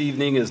ceremonies this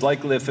evening is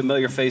likely a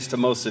familiar face to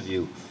most of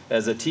you.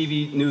 As a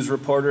TV news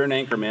reporter and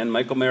anchorman,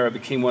 Michael Mara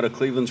became one of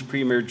Cleveland's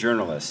premier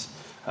journalists.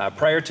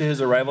 Prior to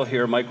his arrival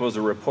here, Michael was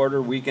a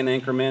reporter, weekend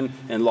anchorman,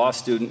 and law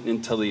student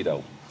in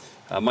Toledo.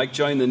 Mike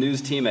joined the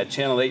news team at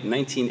Channel 8 in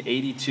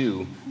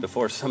 1982,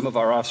 before some of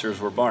our officers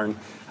were born,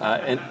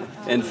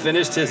 and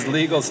finished his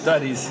legal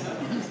studies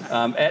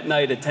at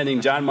night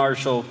attending John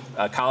Marshall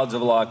College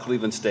of Law at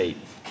Cleveland State.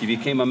 He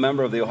became a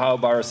member of the Ohio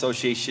Bar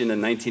Association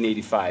in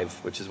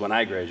 1985, which is when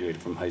I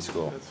graduated from high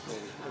school.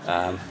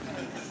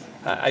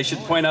 I should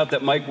point out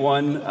that Mike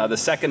won the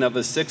second of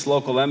his 6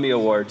 local Emmy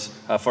Awards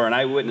for an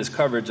eyewitness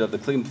coverage of the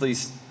Cleveland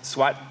Police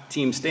SWAT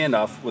team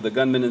standoff with a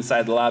gunman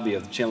inside the lobby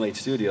of the Channel 8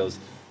 studios.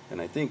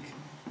 And I think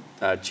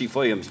Chief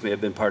Williams may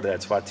have been part of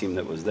that SWAT team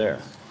that was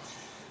there.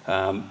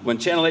 When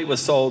Channel 8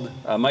 was sold,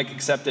 Mike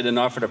accepted an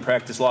offer to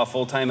practice law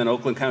full-time in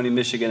Oakland County,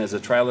 Michigan as a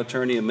trial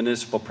attorney and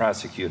municipal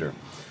prosecutor.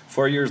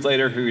 4 years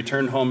later, he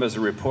returned home as a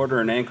reporter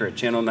and anchor at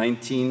Channel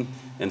 19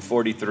 and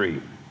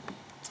 43.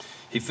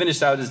 He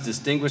finished out his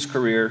distinguished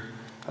career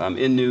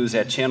in news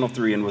at Channel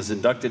 3 and was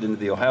inducted into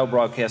the Ohio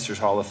Broadcasters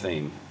Hall of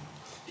Fame.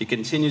 He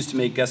continues to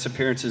make guest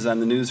appearances on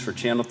the news for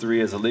Channel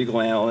 3 as a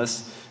legal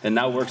analyst and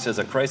now works as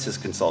a crisis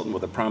consultant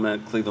with a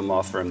prominent Cleveland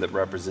law firm that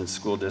represents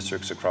school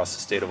districts across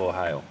the state of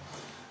Ohio.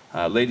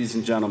 Ladies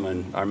and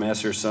gentlemen, our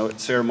Master of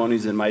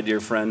Ceremonies and my dear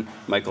friend,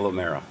 Michael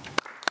O'Mara.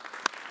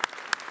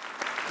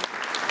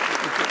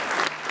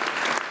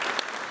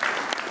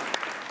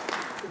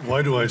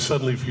 Why do I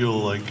suddenly feel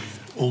like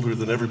older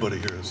than everybody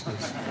here?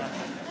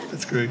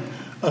 That's great.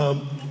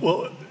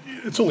 Well,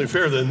 it's only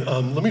fair then.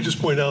 Let me just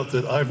point out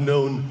that I've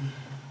known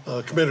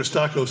Commander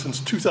Stocko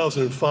since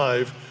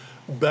 2005,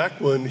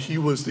 back when he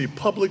was the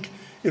public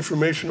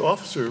information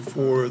officer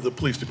for the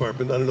police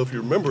department. I don't know if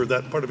you remember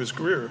that part of his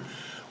career,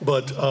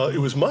 but it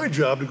was my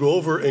job to go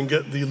over and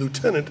get the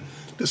lieutenant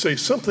to say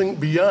something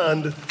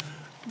beyond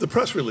the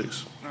press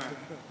release.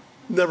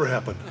 Never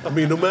happened. I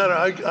mean, no matter,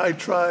 I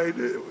tried,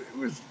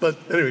 but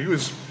anyway,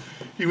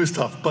 he was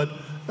tough. But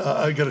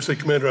I got to say,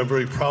 Commander, I'm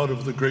very proud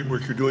of the great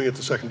work you're doing at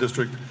the 2nd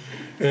District.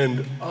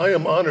 And I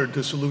am honored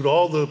to salute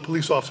all the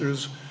police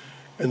officers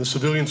and the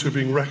civilians who are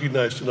being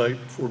recognized tonight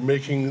for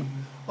making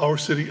our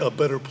city a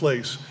better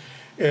place.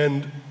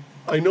 And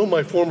I know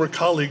my former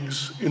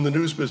colleagues in the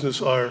news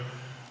business are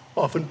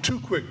often too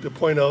quick to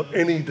point out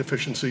any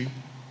deficiency,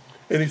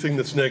 anything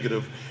that's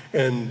negative.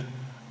 And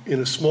in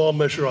a small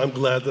measure, I'm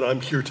glad that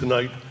I'm here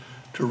tonight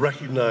to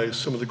recognize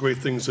some of the great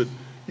things that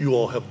you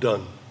all have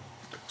done.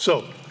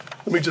 So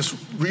let me just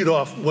read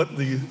off what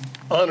the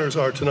honors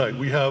are tonight.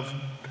 We have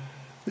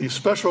the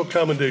special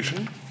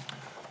commendation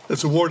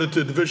that's awarded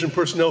to division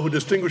personnel who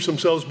distinguish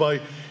themselves by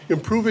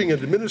improving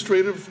an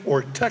administrative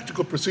or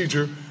tactical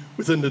procedure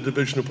within the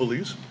Division of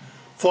Police,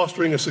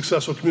 fostering a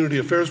successful community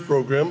affairs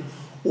program,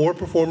 or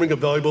performing a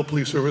valuable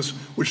police service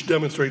which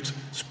demonstrates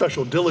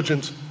special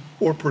diligence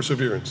or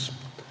perseverance.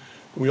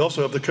 We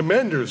also have the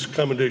Commander's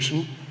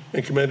Commendation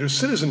and Commander's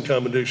Citizen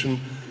Commendation,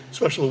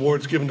 special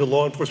awards given to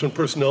law enforcement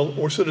personnel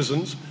or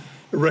citizens,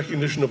 a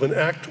recognition of an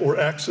act or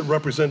acts that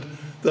represent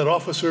that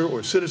officer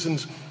or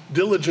citizen's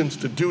diligence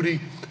to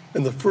duty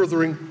and the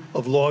furthering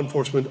of law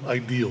enforcement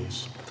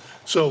ideals.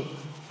 So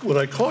when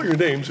I call your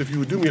names, if you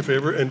would do me a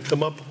favor and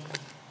come up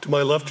to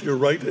my left to your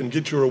right and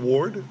get your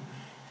award,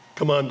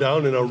 come on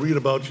down and I'll read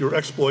about your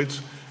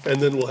exploits,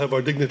 and then we'll have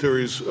our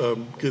dignitaries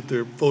get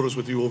their photos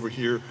with you over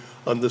here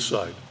on this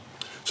side.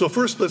 So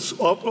first, let's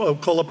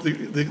call up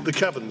the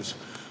Kevins.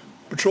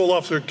 Patrol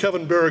Officer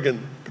Kevin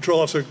Berrigan, Patrol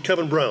Officer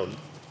Kevin Brown.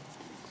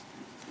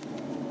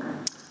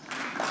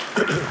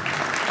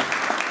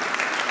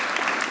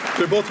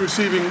 They're both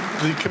receiving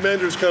the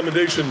Commander's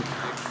Commendation.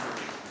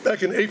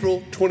 Back in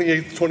April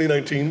 28,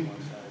 2019,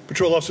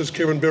 Patrol Officers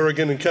Kevin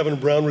Berrigan and Kevin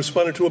Brown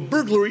responded to a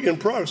burglary in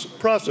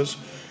process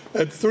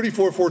at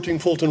 3414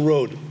 Fulton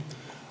Road.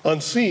 On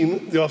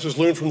scene, the officers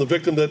learned from the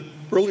victim that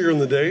earlier in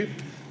the day,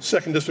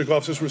 2nd District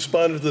officers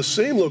responded to the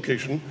same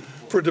location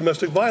for a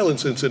domestic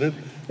violence incident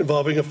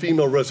involving a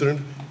female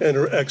resident and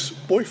her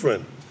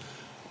ex-boyfriend.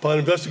 Upon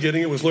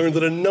investigating, it was learned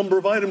that a number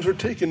of items were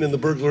taken in the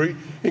burglary,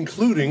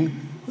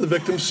 including the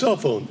victim's cell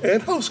phone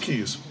and house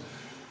keys.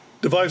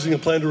 Devising a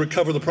plan to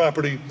recover the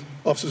property,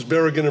 Officers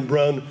Berrigan and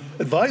Brown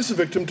advised the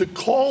victim to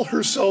call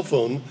her cell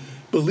phone,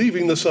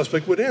 believing the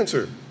suspect would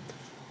answer.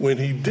 When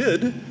he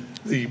did,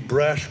 the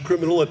brash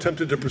criminal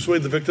attempted to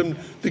persuade the victim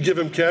to give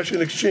him cash in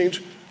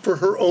exchange for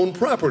her own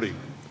property.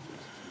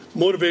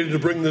 Motivated to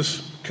bring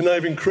this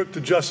conniving crook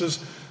to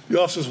justice, the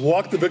officers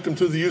walked the victim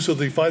through the use of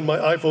the Find My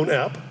iPhone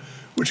app,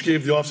 which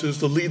gave the officers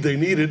the lead they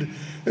needed,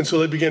 and so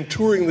they began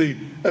touring the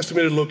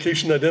estimated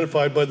location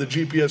identified by the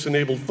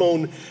GPS-enabled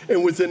phone,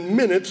 and within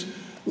minutes,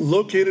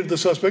 located the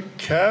suspect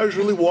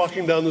casually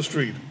walking down the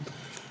street.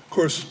 Of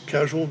course,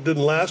 casual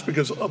didn't last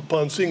because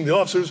upon seeing the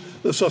officers,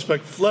 the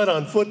suspect fled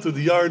on foot through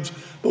the yards,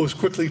 but was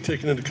quickly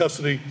taken into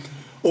custody.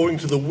 Owing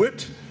to the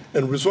wit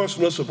and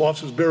resourcefulness of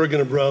Officers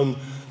Berrigan and Brown,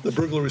 the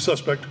burglary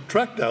suspect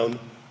tracked down,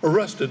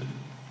 arrested,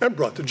 and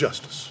brought to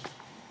justice.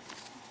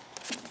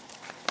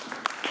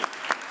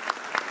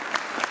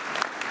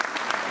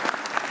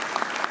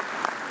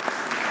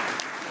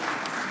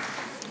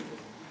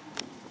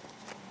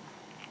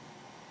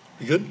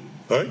 You good?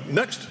 All right,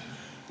 next.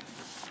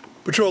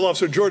 Patrol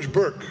Officer George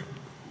Burke.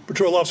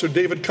 Patrol Officer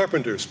David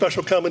Carpenter,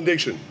 special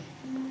commendation.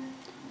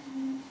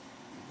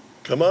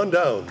 Come on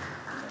down.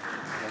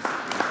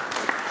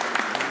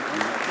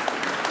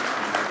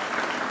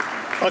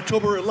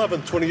 October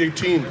 11th,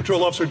 2018,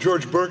 Patrol Officer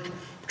George Burke,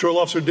 Patrol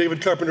Officer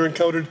David Carpenter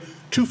encountered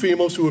two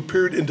females who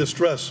appeared in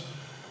distress.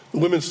 The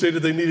women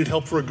stated they needed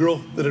help for a girl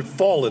that had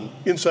fallen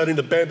inside an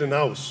abandoned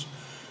house.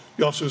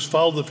 The officers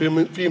followed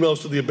the females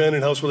to the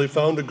abandoned house where they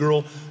found a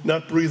girl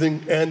not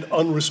breathing and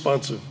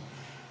unresponsive.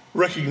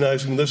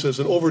 Recognizing this as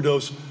an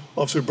overdose,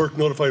 Officer Burke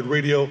notified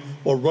radio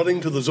while running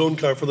to the zone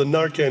car for the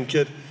Narcan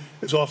kit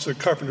as Officer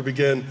Carpenter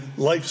began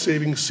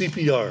life-saving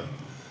CPR.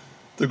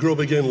 The girl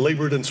began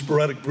labored and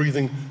sporadic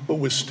breathing, but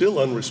was still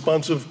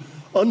unresponsive.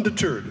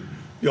 Undeterred,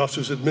 the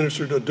officers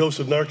administered a dose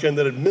of Narcan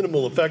that had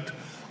minimal effect.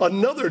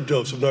 Another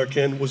dose of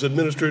Narcan was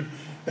administered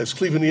as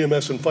Cleveland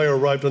EMS and fire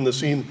arrived on the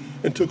scene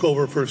and took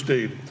over first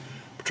aid.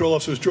 Patrol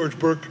Officers George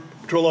Burke,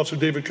 Patrol Officer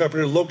David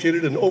Carpenter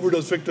located an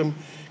overdose victim,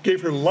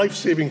 gave her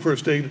life-saving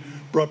first aid,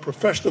 brought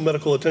professional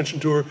medical attention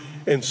to her,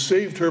 and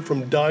saved her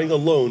from dying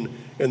alone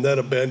in that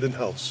abandoned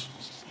house.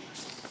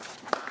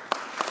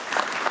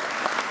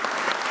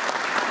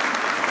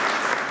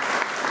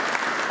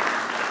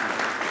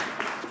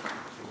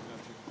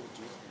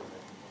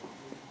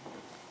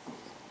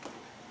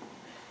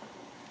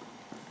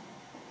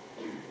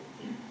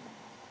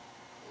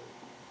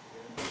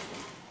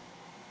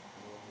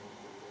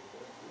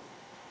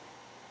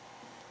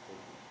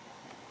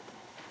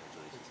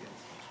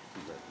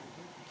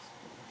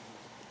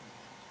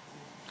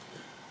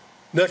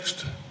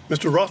 Next,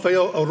 Mr.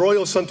 Rafael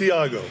Arroyo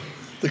Santiago,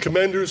 the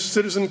Commander's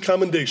Citizen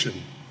Commendation.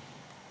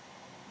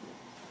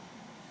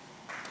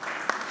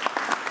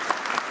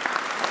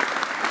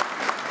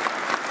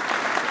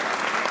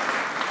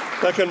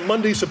 Back on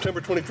Monday,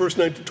 September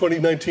 21st,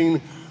 2019,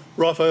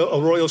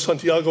 Rafael Arroyo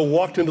Santiago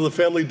walked into the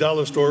Family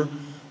Dollar store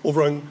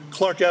over on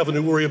Clark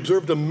Avenue where he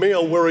observed a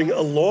male wearing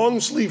a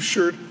long-sleeve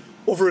shirt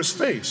over his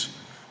face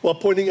while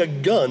pointing a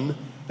gun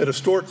at a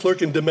store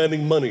clerk and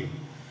demanding money.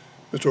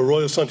 Mr.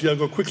 Arroyo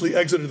Santiago quickly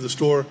exited the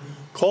store,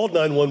 called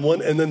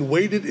 911, and then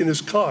waited in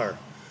his car.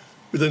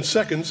 Within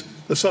seconds,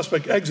 the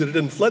suspect exited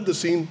and fled the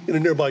scene in a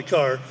nearby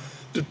car.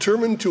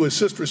 Determined to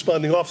assist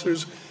responding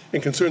officers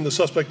and concerned the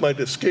suspect might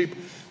escape,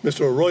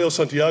 Mr. Arroyo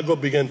Santiago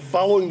began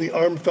following the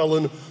armed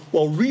felon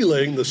while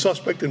relaying the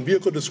suspect and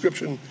vehicle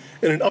description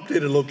and an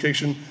updated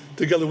location,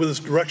 together with his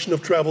direction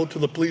of travel to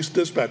the police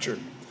dispatcher.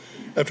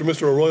 After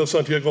Mr. Arroyo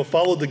Santiago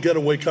followed the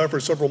getaway car for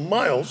several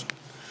miles,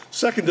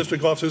 Second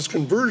District officers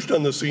converged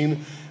on the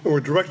scene and were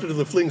directed to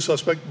the fleeing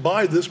suspect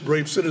by this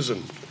brave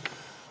citizen.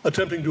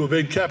 Attempting to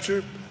evade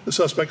capture, the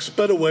suspect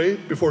sped away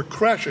before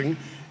crashing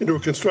into a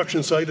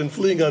construction site and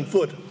fleeing on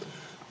foot.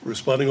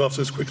 Responding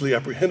officers quickly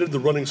apprehended the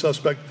running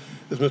suspect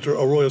as Mr.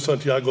 Arroyo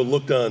Santiago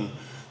looked on.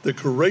 The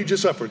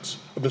courageous efforts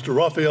of Mr.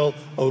 Rafael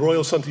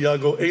Arroyo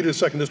Santiago aided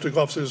Second District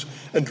officers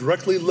and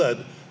directly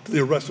led to the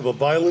arrest of a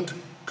violent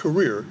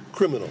career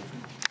criminal.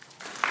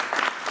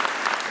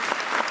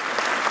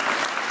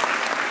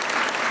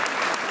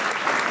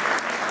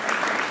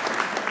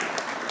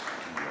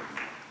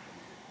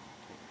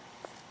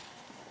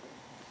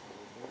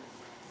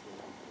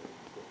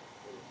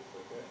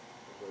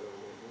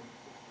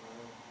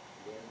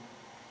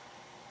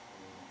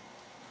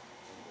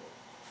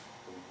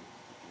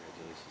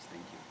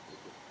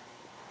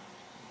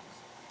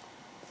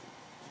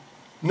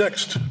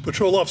 Next,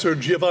 Patrol Officer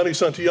Giovanni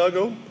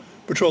Santiago,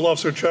 Patrol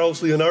Officer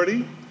Charles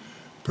Leonardi,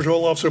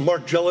 Patrol Officer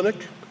Mark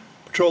Jelinek,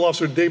 Patrol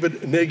Officer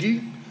David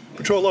Nagy,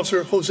 Patrol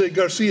Officer Jose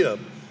Garcia,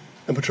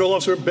 and Patrol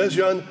Officer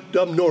Bezjan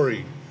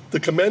Damnori, the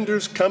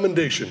Commander's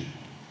Commendation.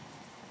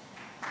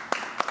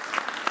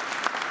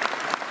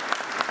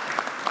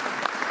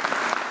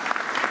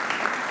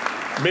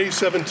 May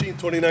 17,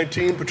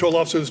 2019, Patrol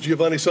Officers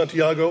Giovanni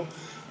Santiago,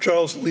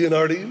 Charles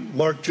Leonardi,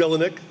 Mark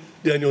Jelinek,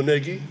 Daniel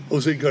Nagy,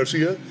 Jose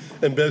Garcia,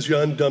 and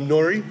Bezjan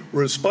Damnori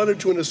responded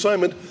to an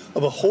assignment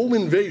of a home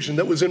invasion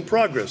that was in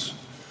progress.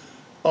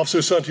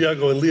 Officer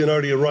Santiago and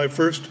Leonardi arrived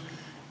first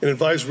and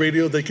advised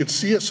radio they could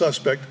see a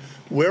suspect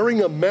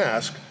wearing a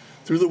mask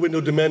through the window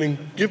demanding,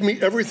 "Give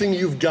me everything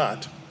you've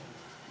got."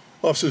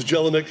 Officers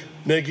Jelinek,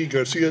 Nagy,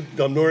 Garcia,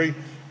 Damnori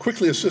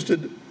quickly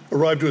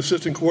arrived to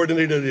assist and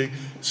coordinated a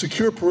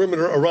secure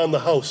perimeter around the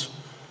house.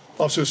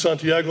 Officers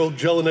Santiago,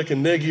 Jelinek,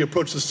 and Nagy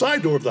approached the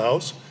side door of the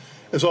house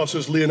as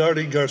Officers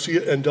Leonardi,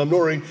 Garcia, and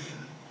Damnori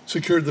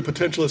secured the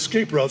potential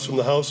escape routes from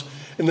the house,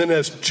 and then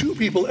as two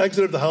people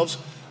exited the house,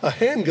 a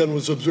handgun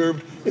was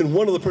observed in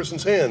one of the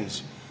person's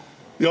hands.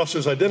 The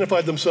officers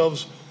identified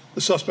themselves.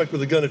 The suspect with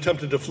the gun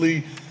attempted to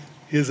flee.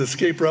 His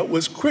escape route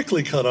was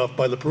quickly cut off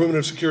by the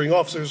perimeter securing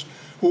officers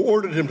who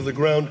ordered him to the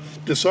ground,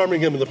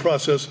 disarming him in the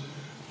process.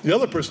 The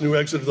other person who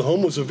exited the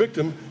home was a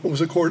victim and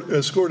was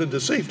escorted to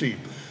safety.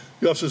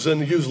 The officers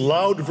then used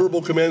loud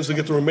verbal commands to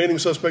get the remaining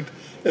suspect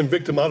and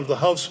victim out of the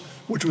house,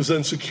 which was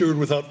then secured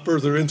without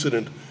further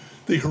incident.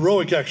 The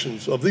heroic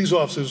actions of these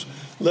officers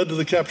led to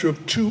the capture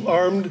of two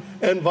armed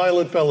and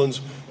violent felons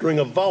during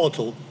a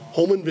volatile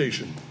home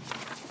invasion.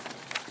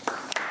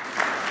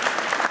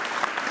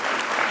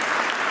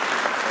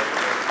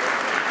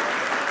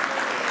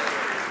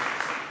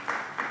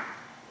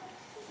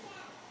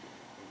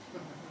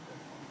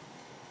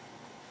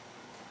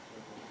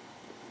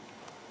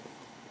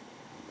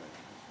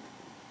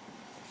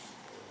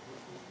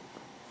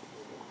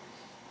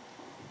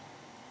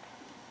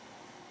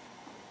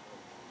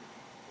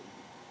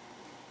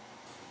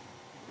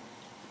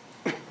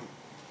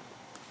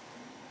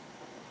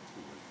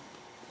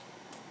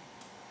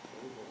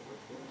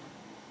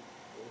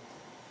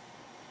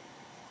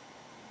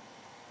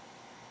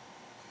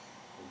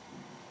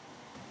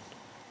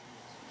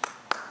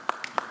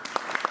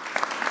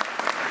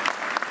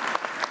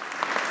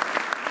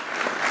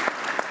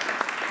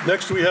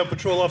 Next, we have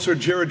Patrol Officer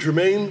Jared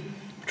Germain,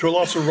 Patrol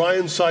Officer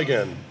Ryan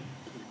Saigan.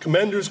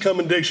 Commander's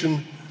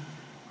Commendation.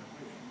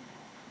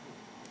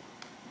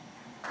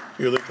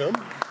 Here they come.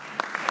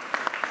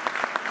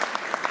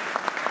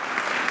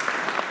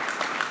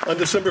 On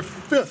December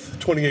 5th,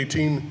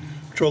 2018,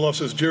 Patrol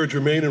Officers Jared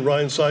Germain and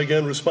Ryan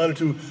Saigan responded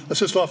to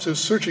assist officers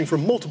searching for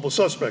multiple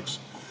suspects.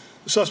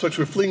 The suspects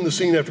were fleeing the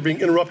scene after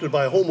being interrupted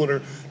by a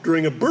homeowner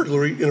during a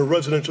burglary in a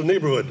residential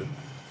neighborhood.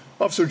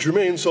 Officer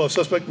Germain saw a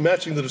suspect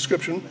matching the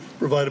description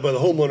provided by the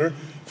homeowner,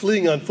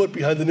 fleeing on foot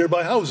behind the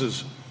nearby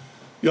houses.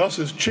 The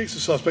officers chased the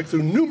suspect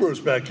through numerous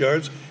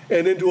backyards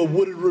and into a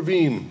wooded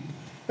ravine.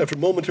 After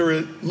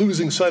momentarily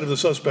losing sight of the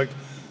suspect,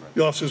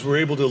 the officers were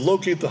able to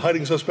locate the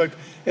hiding suspect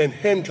and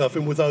handcuff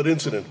him without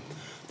incident.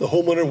 The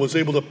homeowner was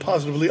able to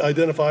positively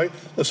identify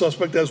the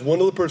suspect as one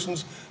of the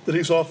persons that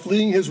he saw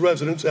fleeing his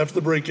residence after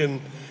the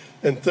break-in,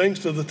 and thanks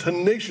to the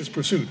tenacious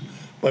pursuit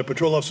by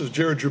Patrol Officers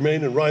Jared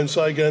Germain and Ryan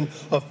Saigan,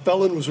 a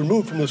felon was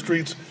removed from the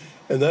streets,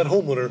 and that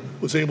homeowner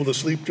was able to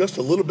sleep just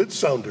a little bit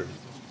sounder.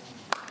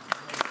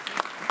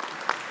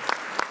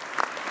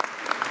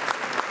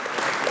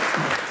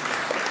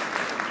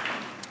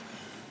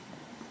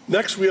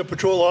 Next, we have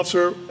Patrol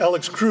Officer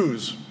Alex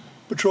Cruz,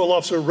 Patrol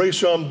Officer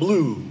Rayshawn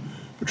Blue,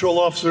 Patrol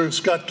Officer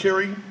Scott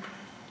Carey,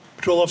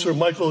 Patrol Officer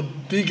Michael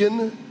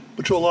Deegan,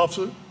 Patrol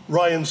Officer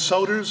Ryan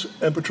Souders,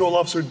 and Patrol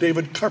Officer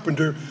David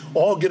Carpenter,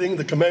 all getting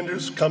the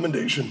Commander's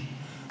Commendation.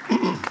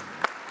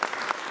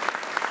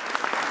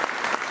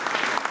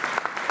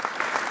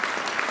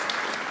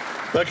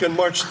 Back on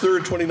March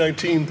 3rd,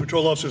 2019,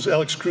 Patrol Officers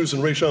Alex Cruz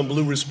and Rayshawn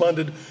Blue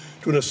responded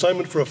to an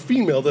assignment for a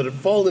female that had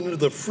fallen into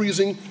the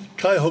freezing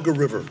Cuyahoga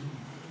River.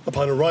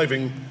 Upon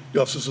arriving,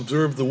 the officers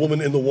observed the woman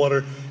in the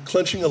water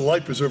clenching a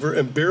life preserver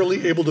and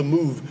barely able to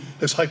move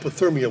as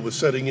hypothermia was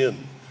setting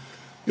in.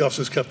 The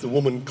officers kept the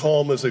woman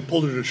calm as they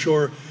pulled her to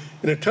shore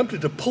and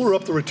attempted to pull her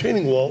up the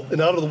retaining wall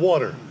and out of the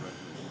water.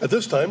 At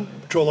this time,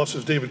 Patrol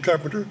Officers David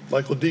Carpenter,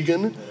 Michael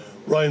Deegan,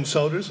 Ryan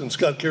Souders, and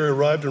Scott Carey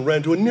arrived and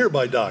ran to a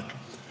nearby dock.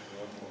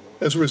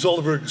 As a result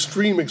of her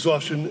extreme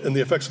exhaustion and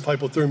the effects of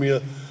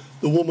hypothermia,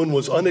 the woman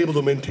was unable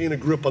to maintain a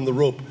grip on the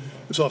rope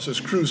as Officers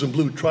Cruz and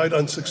Blue tried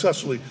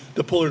unsuccessfully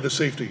to pull her to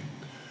safety.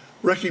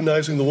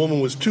 Recognizing the woman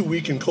was too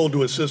weak and cold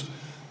to assist,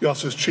 the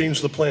officers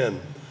changed the plan.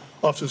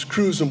 Officers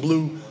Cruz and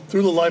Blue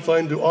threw the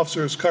lifeline to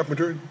Officers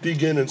Carpenter,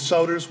 Deegan, and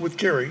Souders with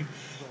Carey,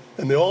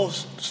 and they all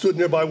stood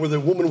nearby where the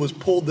woman was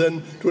pulled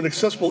then to an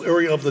accessible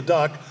area of the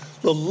dock.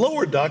 The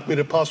lower dock made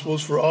it possible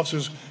for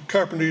Officers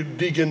Carpenter,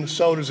 Deegan,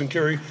 Souders, and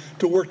Carey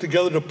to work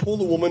together to pull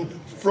the woman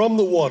from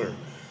the water.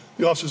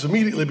 The officers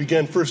immediately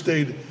began first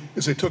aid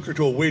as they took her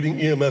to a waiting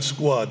EMS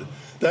squad.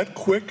 That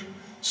quick,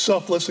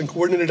 selfless, and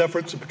coordinated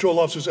efforts of Patrol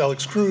Officers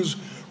Alex Cruz,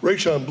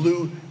 Rayshawn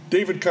Blue,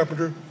 David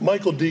Carpenter,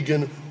 Michael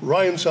Deegan,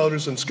 Ryan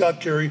Souders, and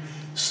Scott Carey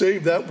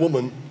saved that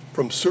woman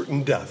from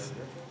certain death.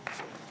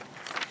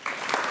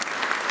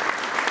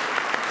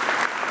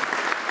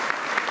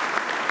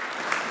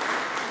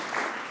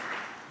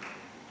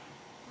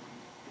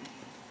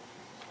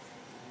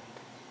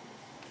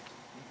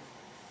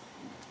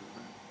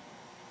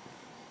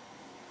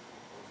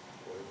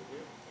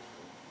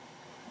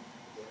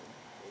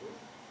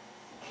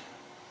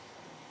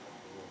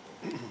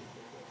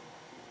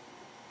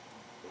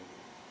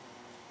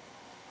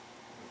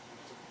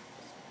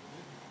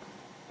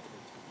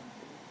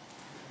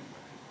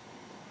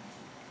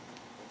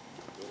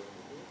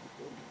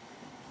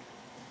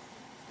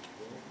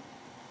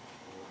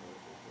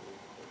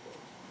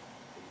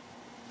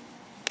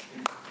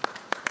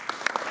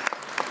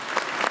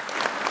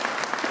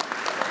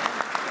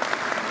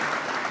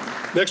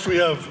 Next, we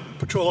have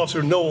Patrol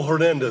Officer Noel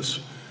Hernandez,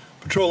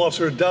 Patrol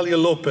Officer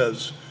Dalia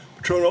Lopez,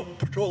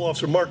 Patrol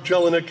Officer Mark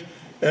Jelinek,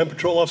 and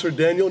Patrol Officer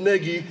Daniel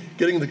Nagy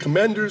getting the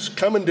Commander's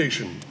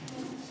Commendation.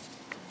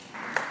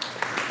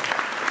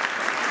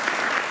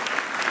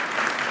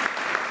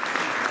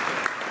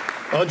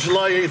 On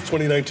July 8th,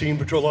 2019,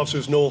 Patrol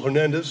Officers Noel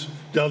Hernandez,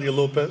 Dalia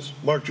Lopez,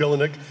 Mark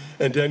Jelinek,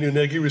 and Daniel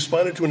Nagy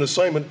responded to an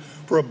assignment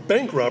for a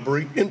bank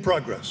robbery in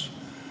progress.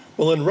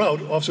 While en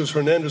route, Officers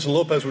Hernandez and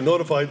Lopez were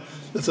notified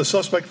that the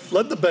suspect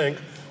fled the bank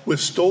with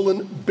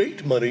stolen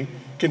bait money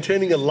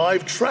containing a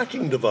live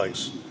tracking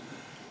device.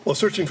 While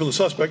searching for the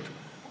suspect,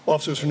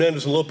 Officers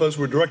Hernandez and Lopez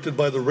were directed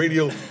by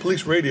the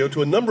police radio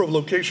to a number of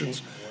locations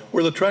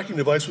where the tracking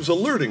device was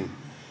alerting.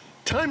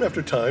 Time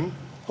after time,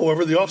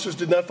 however, the officers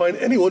did not find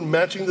anyone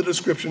matching the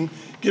description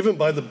given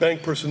by the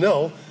bank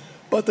personnel,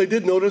 but they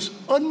did notice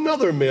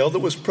another male that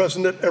was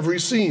present at every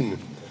scene.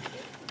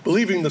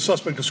 Believing the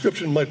suspect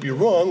description might be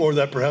wrong, or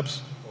that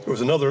perhaps there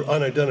was another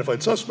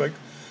unidentified suspect,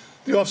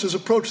 the officers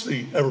approached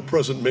the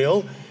ever-present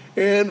male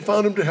and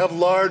found him to have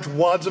large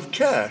wads of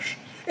cash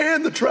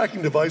and the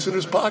tracking device in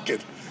his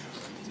pocket.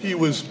 He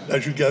was,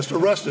 as you guessed,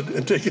 arrested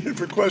and taken in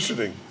for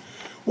questioning.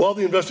 While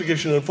the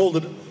investigation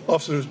unfolded,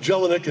 Officers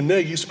Jelinek and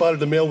Nagy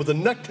spotted a male with a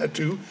neck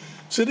tattoo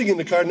sitting in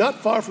the car not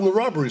far from the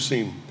robbery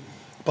scene.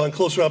 Upon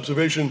closer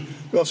observation,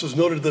 the officers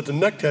noted that the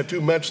neck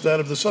tattoo matched that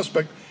of the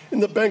suspect in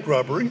the bank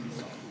robbery.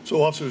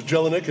 So Officers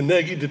Jelinek and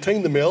Nagy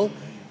detained the male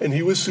and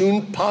he was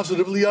soon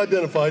positively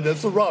identified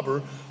as the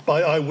robber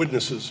by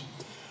eyewitnesses.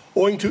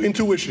 Owing to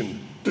intuition,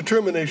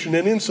 determination,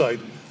 and insight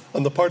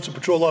on the parts of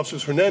patrol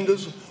officers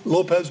Hernandez,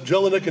 Lopez,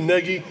 Jelinek, and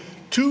Nagy,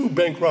 2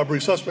 bank robbery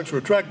suspects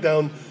were tracked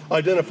down,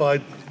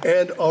 identified,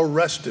 and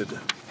arrested.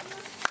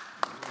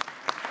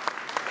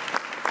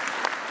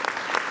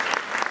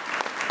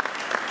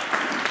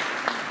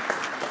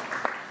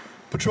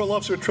 Patrol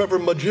Officer Trevor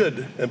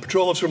Majid and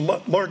Patrol Officer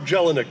Mark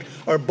Jelinek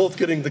are both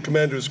getting the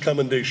Commander's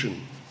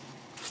Commendation.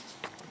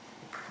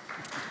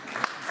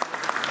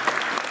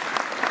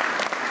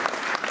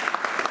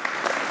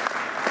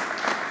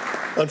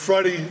 On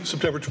Friday,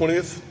 September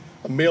 20th,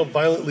 a male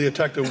violently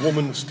attacked a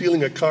woman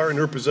stealing a car in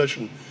her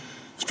possession.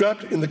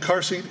 Strapped in the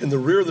car seat in the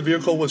rear of the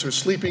vehicle was her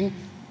sleeping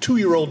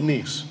 2-year-old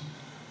niece.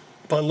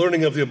 Upon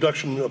learning of the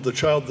abduction of the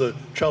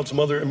child's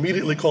mother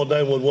immediately called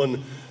 911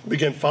 and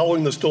began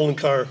following the stolen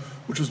car,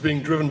 which was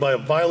being driven by a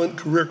violent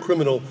career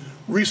criminal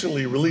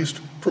recently released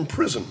from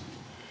prison.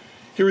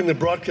 Hearing the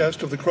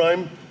broadcast of the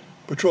crime,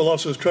 Patrol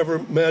Officers Trevor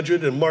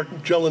Majid and Mark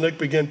Jelinek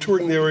began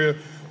touring the area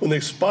when they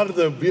spotted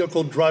the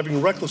vehicle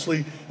driving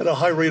recklessly at a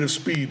high rate of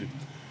speed.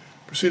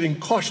 Proceeding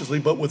cautiously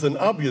but with an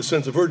obvious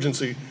sense of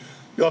urgency,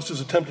 the officers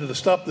attempted to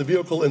stop the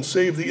vehicle and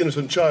save the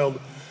innocent child.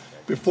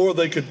 Before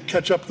they could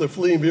catch up to the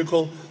fleeing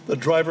vehicle, the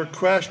driver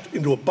crashed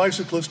into a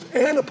bicyclist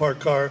and a parked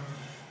car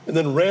and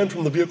then ran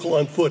from the vehicle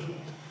on foot.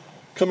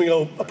 Coming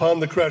out upon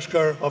the crash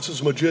car,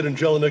 Officers Majid and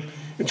Jelinek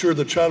ensured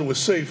the child was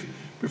safe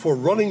before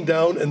running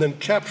down and then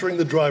capturing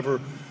the driver,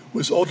 who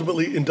was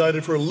ultimately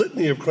indicted for a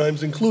litany of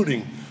crimes,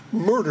 including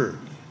murder,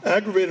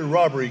 aggravated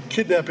robbery,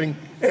 kidnapping,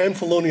 and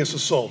felonious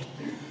assault.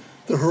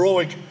 The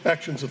heroic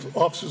actions of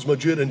Officers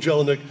Majid and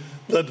Jelinek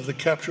led to the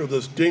capture of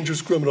this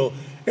dangerous criminal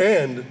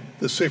and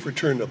the safe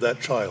return of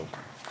that child.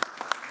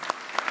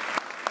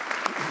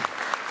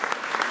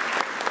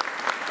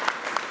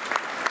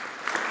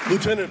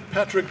 Lieutenant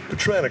Patrick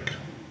Petranek,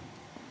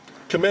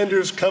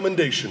 Commander's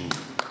Commendation.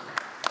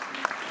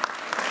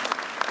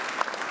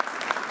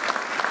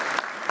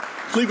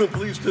 Cleveland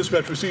Police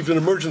Dispatch received an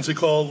emergency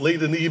call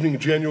late in the evening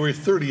of January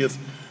 30th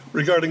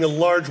regarding a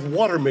large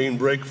water main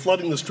break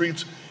flooding the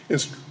streets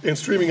and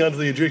streaming onto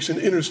the adjacent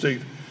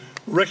interstate.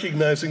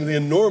 Recognizing the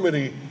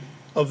enormity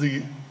of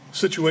the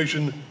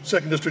situation,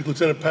 2nd District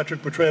Lieutenant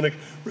Patrick Petranek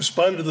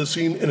responded to the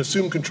scene and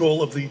assumed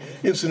control of the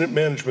incident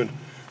management.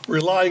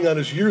 Relying on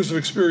his years of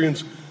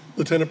experience,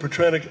 Lieutenant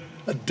Petranek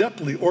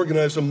adeptly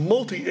organized a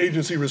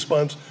multi-agency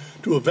response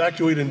to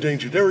evacuate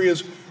endangered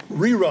areas,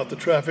 reroute the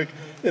traffic,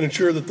 and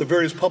ensure that the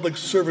various public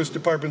service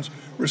departments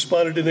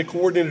responded in a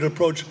coordinated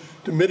approach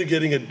to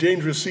mitigating a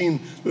dangerous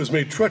scene that was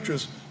made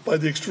treacherous by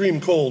the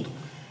extreme cold.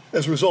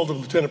 As a result of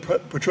Lieutenant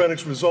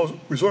Petranek's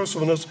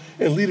resourcefulness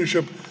and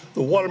leadership,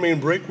 the water main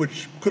break,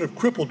 which could have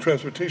crippled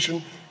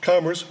transportation,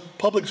 commerce,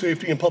 public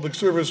safety, and public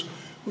service,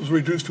 was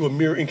reduced to a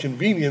mere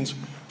inconvenience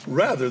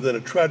rather than a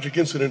tragic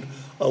incident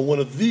on one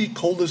of the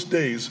coldest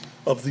days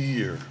of the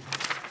year.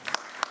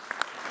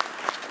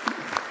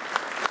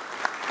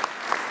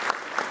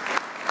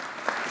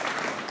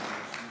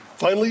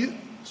 Finally,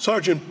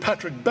 Sergeant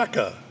Patrick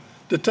Becca,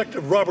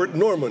 Detective Robert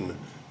Norman,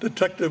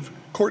 Detective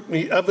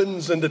Courtney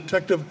Evans, and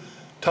Detective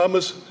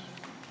Thomas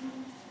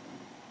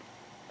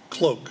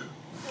Cloak.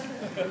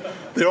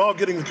 They're all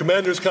getting the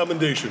Commander's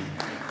Commendation.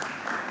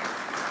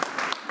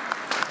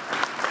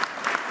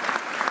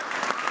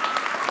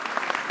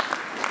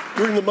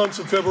 During the months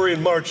of February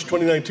and March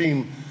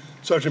 2019,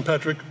 Sergeant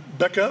Patrick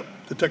Becca,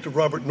 Detective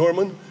Robert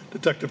Norman,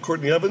 Detective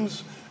Courtney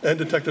Evans, and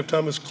Detective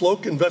Thomas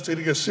Cloak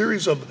investigated a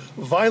series of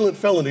violent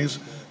felonies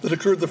that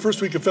occurred the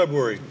first week of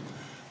February.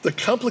 The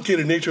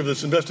complicated nature of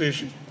this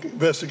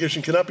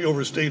investigation cannot be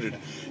overstated.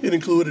 It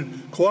included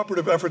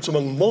cooperative efforts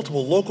among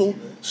multiple local,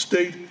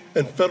 state,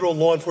 and federal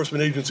law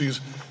enforcement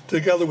agencies,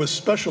 together with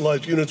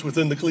specialized units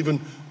within the Cleveland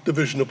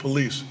Division of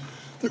Police.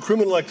 The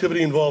criminal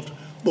activity involved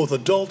both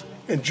adult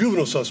and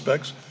juvenile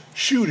suspects,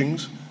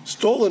 shootings,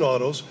 stolen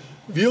autos,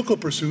 vehicle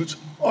pursuits,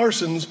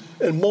 arsons,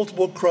 and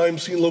multiple crime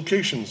scene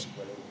locations.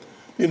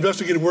 The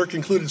investigative work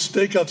included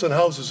stakeouts on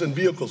houses and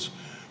vehicles,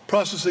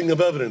 processing of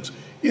evidence,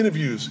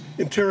 interviews,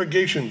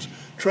 interrogations,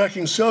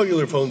 tracking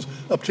cellular phones,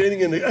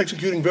 obtaining and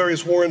executing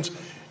various warrants,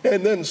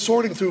 and then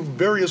sorting through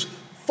various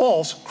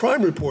false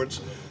crime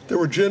reports that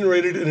were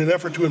generated in an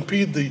effort to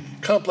impede the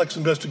complex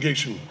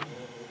investigation.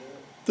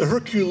 The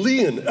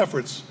Herculean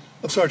efforts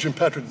of Sergeant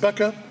Patrick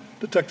Becca,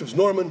 Detectives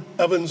Norman,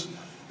 Evans,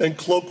 and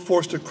Cloak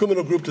forced a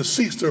criminal group to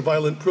cease their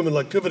violent criminal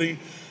activity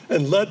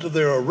and led to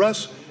their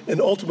arrests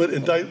and ultimate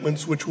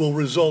indictments, which will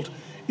result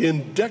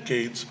in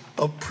decades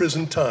of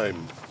prison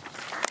time.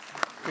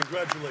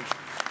 Congratulations.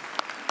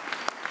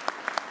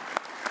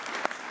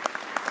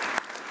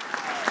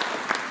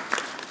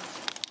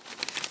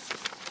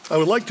 I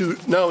would like to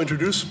now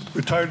introduce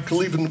retired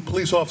Cleveland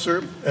police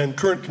officer and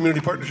current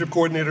community partnership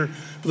coordinator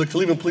for the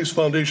Cleveland Police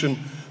Foundation,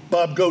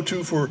 Bob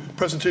Goto, for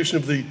presentation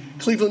of the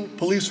Cleveland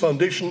Police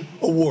Foundation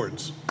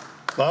Awards.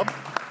 Bob?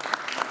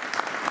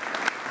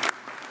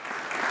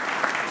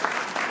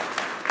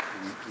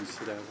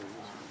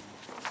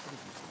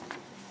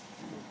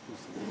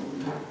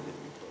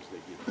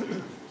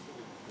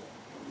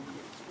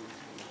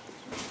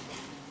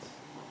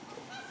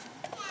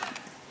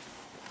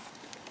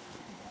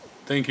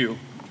 Thank you.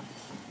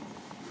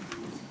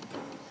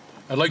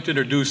 I'd like to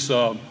introduce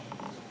a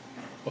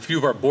few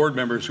of our board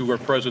members who are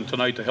present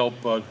tonight to help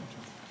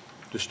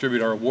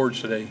distribute our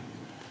awards today.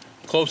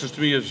 Closest to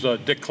me is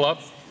Dick Clough,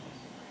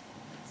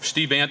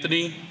 Steve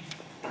Anthony,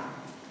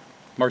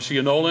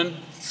 Marcia Nolan,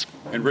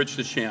 and Rich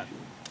DeChant.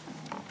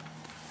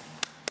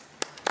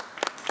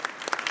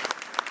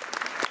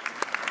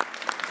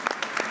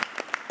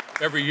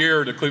 Every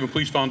year, the Cleveland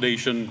Police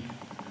Foundation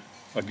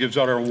gives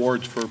out our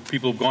awards for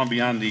people who've gone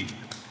beyond the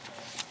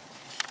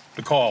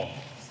call.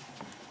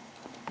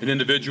 An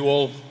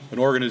individual, an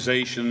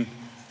organization,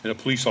 and a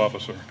police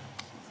officer.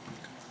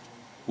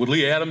 Would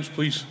Leah Adams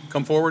please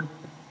come forward?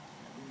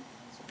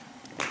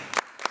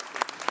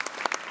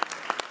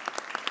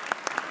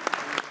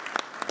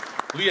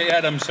 Leah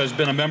Adams has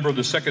been a member of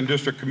the 2nd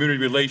District Community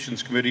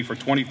Relations Committee for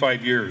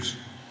 25 years.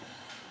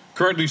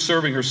 Currently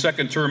serving her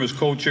 2nd term as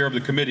co-chair of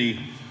the committee,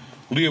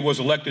 Leah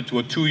was elected to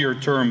a 2-year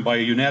term by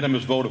a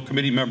unanimous vote of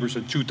committee members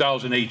in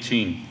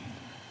 2018.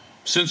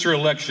 Since her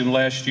election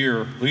last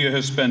year, Leah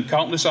has spent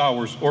countless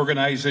hours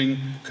organizing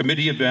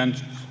committee events,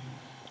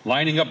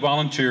 lining up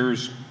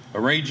volunteers,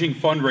 arranging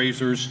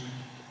fundraisers,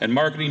 and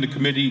marketing the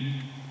committee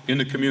in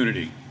the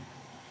community.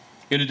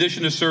 In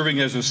addition to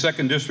serving as the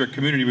 2nd District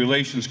Community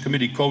Relations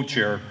Committee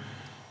co-chair,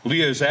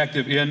 Leah is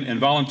active in and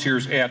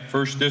volunteers at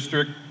 1st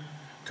District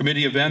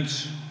committee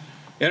events.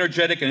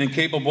 Energetic and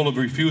incapable of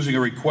refusing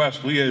a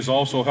request, Leah is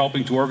also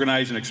helping to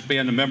organize and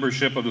expand the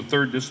membership of the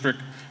 3rd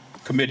District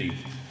Committee.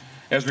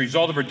 As a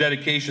result of her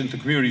dedication to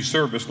community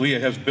service, Leah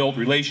has built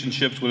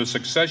relationships with a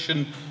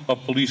succession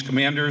of police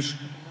commanders,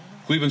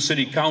 Cleveland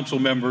City Council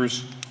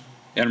members,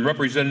 and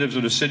representatives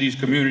of the city's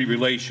community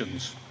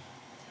relations.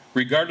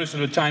 Regardless of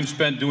the time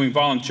spent doing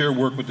volunteer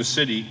work with the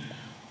city,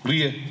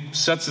 Leah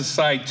sets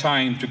aside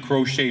time to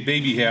crochet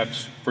baby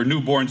hats for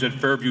newborns at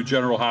Fairview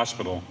General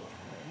Hospital.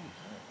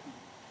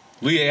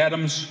 Leah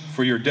Adams,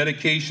 for your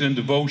dedication and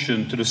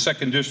devotion to the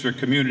 2nd District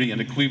community and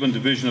the Cleveland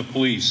Division of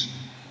Police,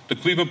 the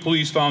Cleveland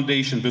Police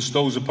Foundation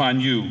bestows upon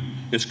you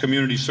its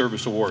Community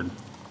Service Award.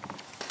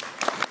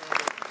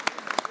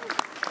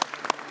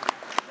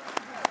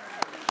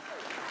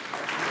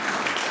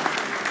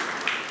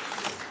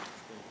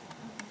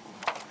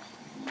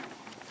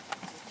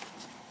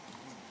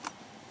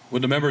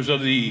 Would the members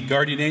of the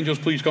Guardian Angels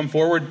please come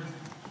forward?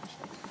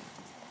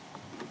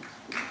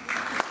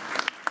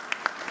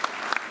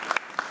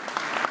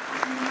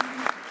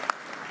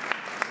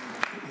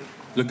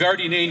 The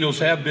Guardian Angels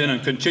have been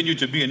and continue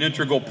to be an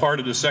integral part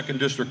of the 2nd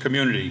District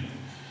community.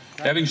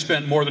 Having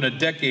spent more than a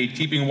decade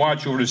keeping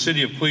watch over the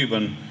city of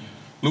Cleveland,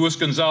 Luis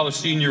Gonzalez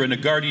Sr. and the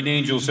Guardian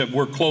Angels have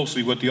worked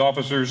closely with the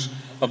officers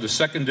of the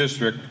 2nd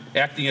District,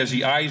 acting as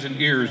the eyes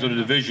and ears of the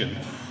division,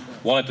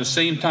 while at the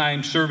same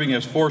time serving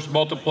as force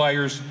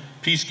multipliers,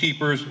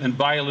 peacekeepers, and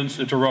violence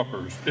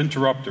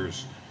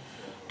interrupters.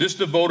 This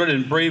devoted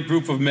and brave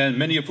group of men,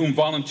 many of whom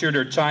volunteer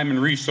their time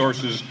and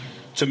resources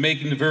to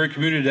making the very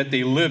community that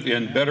they live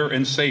in better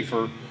and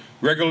safer,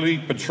 regularly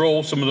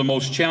patrol some of the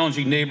most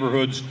challenging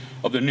neighborhoods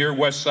of the near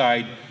West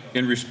Side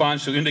in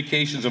response to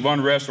indications of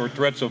unrest or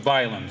threats of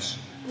violence.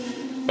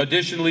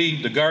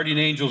 Additionally, the Guardian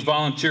Angels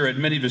volunteer at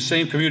many of the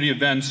same community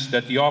events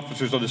that the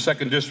officers of the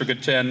 2nd District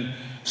attend,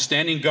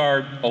 standing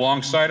guard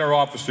alongside our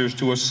officers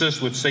to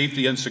assist with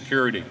safety and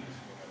security.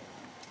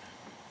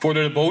 For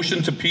their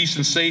devotion to peace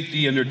and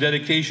safety and their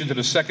dedication to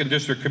the 2nd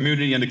District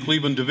community and the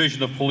Cleveland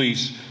Division of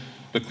Police,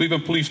 the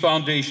Cleveland Police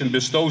Foundation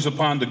bestows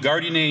upon the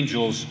Guardian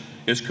Angels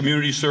its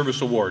Community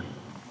Service Award.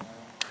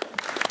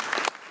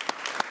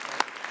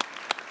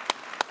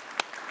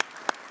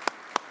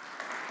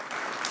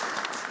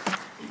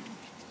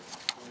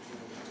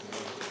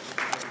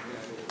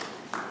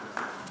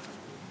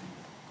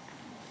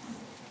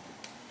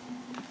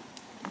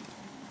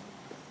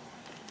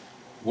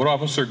 Would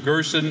Officer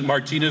Gerson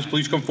Martinez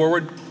please come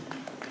forward?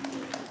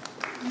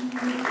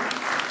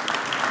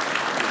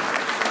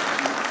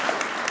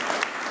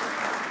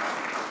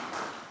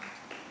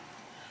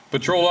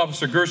 Patrol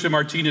Officer Gerson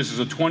Martinez is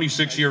a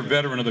 26-year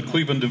veteran of the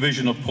Cleveland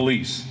Division of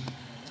Police.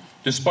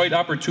 Despite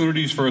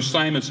opportunities for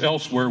assignments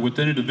elsewhere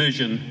within the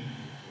division,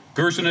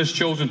 Gerson has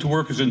chosen to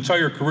work his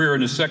entire career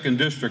in the 2nd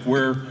District,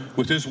 where,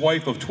 with his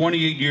wife of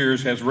 28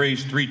 years, has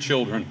raised 3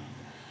 children.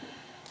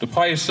 The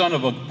pious son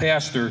of a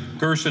pastor,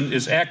 Gerson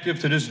is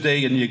active to this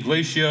day in the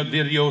Iglesia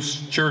de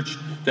Dios church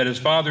that his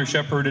father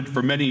shepherded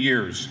for many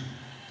years.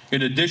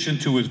 In addition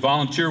to his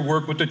volunteer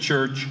work with the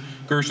church,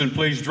 Gerson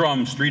plays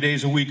drums 3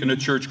 days a week in the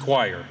church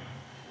choir.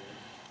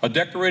 A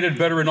decorated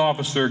veteran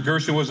officer,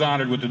 Gerson was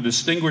honored with the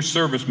Distinguished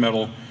Service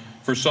Medal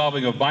for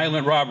solving a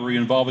violent robbery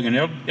involving an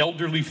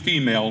elderly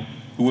female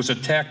who was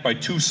attacked by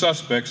 2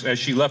 suspects as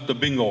she left the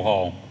bingo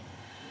hall.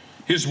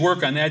 His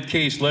work on that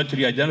case led to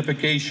the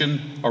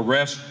identification,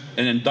 arrest,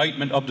 and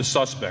indictment of the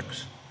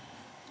suspects.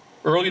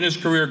 Early in his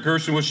career,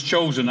 Gerson was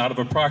chosen out of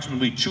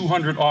approximately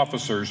 200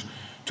 officers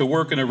to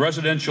work in a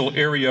residential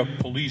area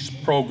police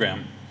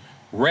program.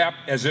 RAP,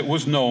 as it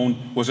was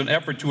known, was an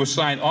effort to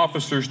assign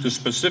officers to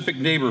specific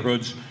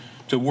neighborhoods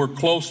to work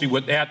closely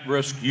with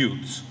at-risk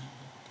youths.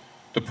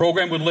 The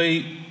program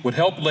would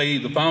help lay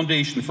the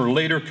foundation for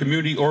later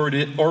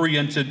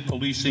community-oriented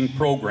policing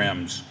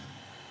programs.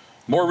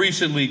 More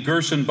recently,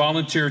 Gerson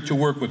volunteered to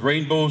work with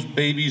Rainbows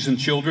Babies and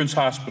Children's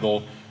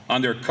Hospital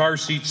on their car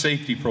seat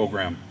safety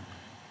program.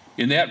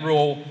 In that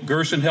role,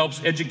 Gerson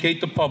helps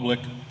educate the public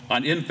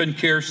on infant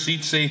care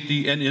seat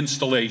safety and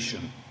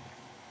installation.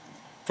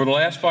 For the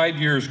last 5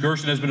 years,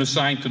 Gerson has been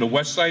assigned to the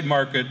West Side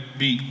Market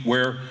beat,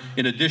 where,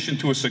 in addition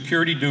to his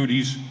security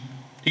duties,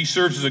 he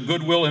serves as a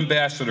goodwill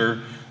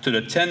ambassador to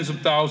the tens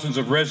of thousands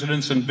of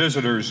residents and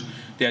visitors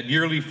that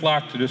yearly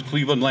flock to this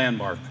Cleveland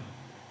landmark.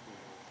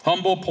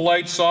 Humble,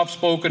 polite,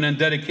 soft-spoken, and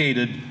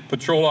dedicated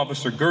Patrol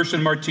Officer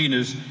Gerson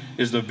Martinez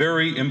is the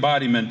very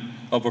embodiment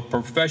of a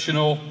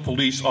professional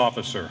police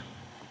officer.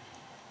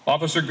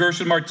 Officer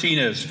Gerson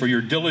Martinez, for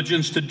your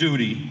diligence to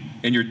duty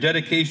and your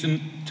dedication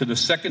to the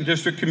 2nd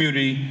District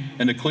community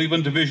and the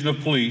Cleveland Division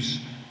of Police,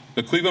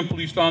 the Cleveland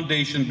Police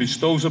Foundation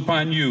bestows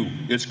upon you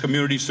its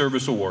Community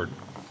Service Award.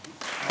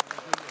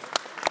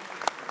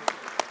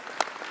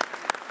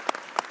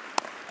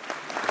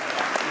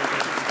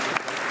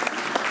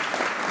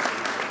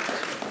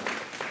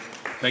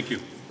 Thank you.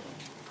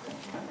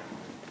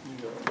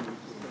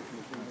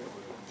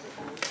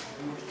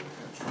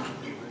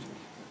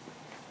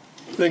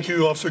 Thank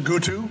you, Officer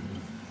Gutu.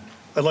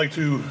 I'd like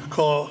to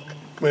call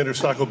Commander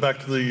Stocko back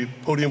to the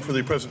podium for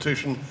the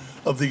presentation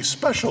of the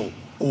special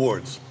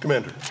awards.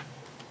 Commander.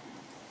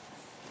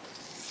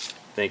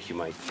 Thank you,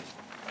 Mike.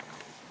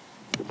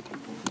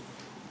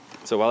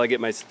 So while I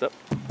get my stuff,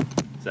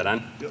 is that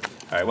on? Yep.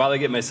 All right, while I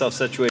get myself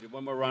situated,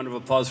 one more round of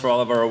applause for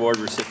all of our award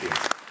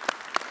recipients.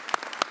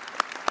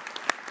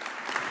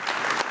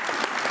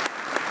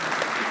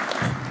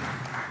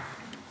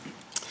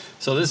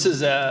 So this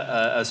is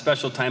a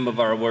special time of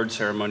our award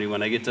ceremony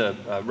when I get to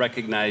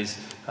recognize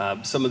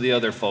some of the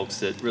other folks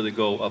that really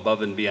go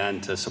above and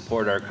beyond to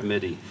support our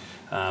committee.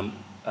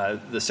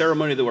 The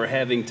ceremony that we're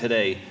having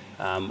today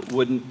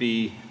wouldn't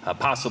be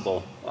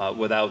possible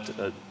without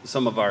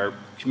some of our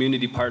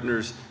community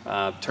partners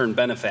turned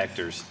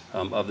benefactors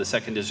of the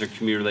 2nd District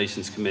Community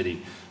Relations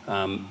Committee.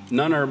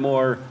 None are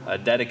more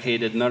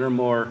dedicated, none are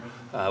more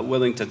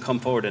willing to come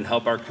forward and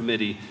help our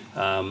committee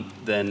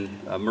than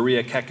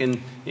Maria Kecken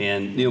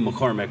and Neil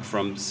McCormick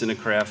from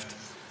Cinecraft.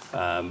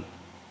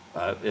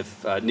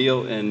 If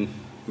Neil and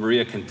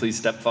Maria can please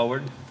step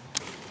forward.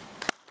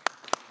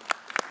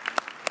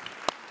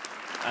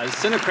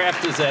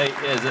 Cinecraft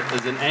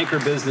is an anchor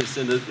business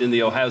in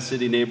the Ohio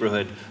City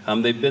neighborhood.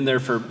 They've been there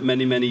for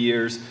many, many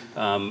years.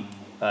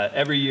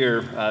 Every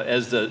year,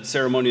 as the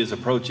ceremony is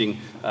approaching,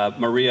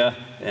 Maria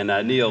and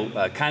Neil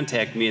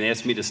contact me and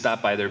ask me to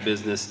stop by their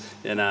business,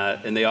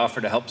 and they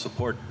offer to help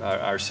support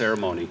our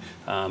ceremony.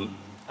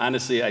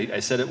 Honestly,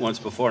 I said it once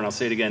before, and I'll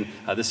say it again,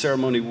 this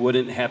ceremony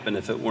wouldn't happen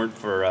if it weren't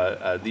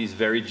for these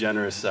very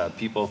generous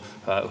people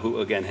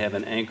who, again, have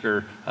an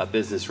anchor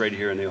business right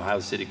here in the Ohio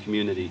City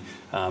community.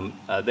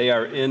 They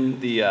are in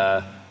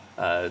the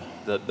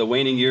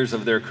waning years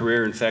of their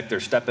career. In fact, they're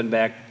stepping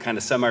back, kind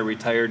of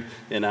semi-retired,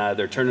 and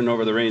they're turning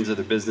over the reins of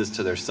their business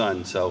to their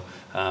son. So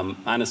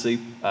honestly,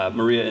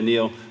 Maria and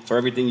Neil, for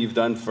everything you've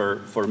done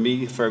for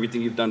me, for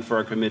everything you've done for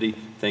our committee,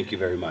 thank you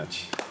very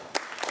much.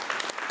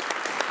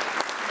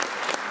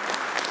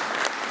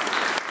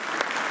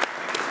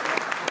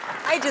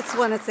 I just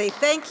want to say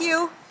thank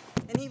you,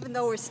 and even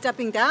though we're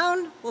stepping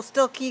down, we'll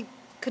still keep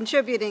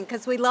contributing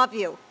because we love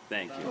you.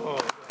 Thank you.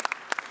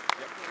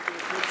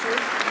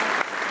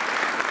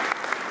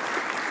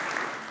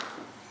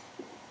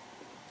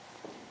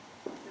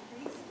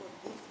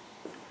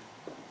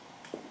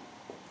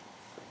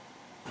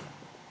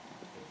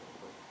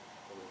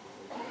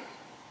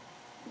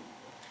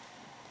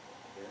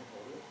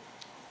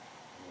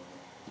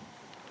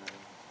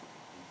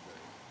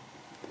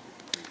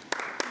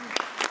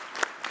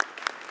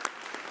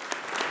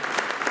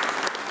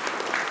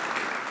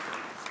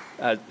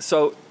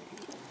 So,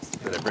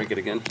 did I break it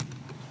again?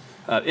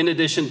 In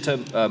addition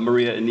to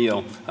Maria and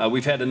Neil,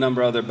 we've had a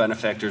number of other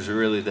benefactors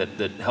really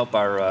that help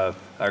our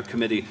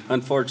committee.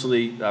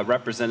 Unfortunately,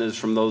 representatives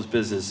from those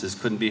businesses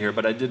couldn't be here,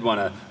 but I did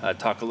want to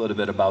talk a little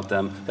bit about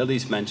them, at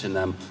least mention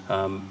them.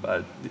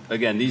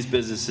 Again, these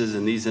businesses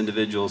and these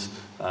individuals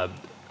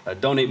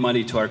donate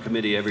money to our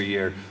committee every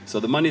year. So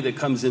the money that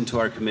comes into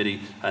our committee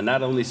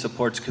not only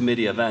supports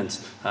committee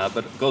events,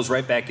 but goes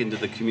right back into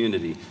the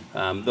community.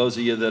 Those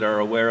of you that are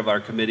aware of our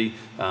committee,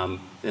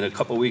 in a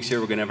couple weeks here,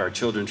 we're going to have our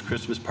children's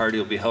Christmas party.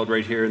 It'll be held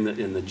right here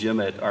in the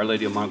gym at Our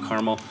Lady of Mount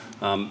Carmel.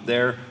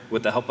 There,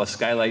 with the help of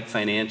Skylight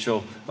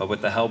Financial,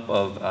 with the help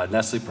of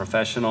Nestle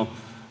Professional,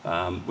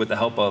 with the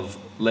help of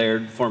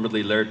Laird,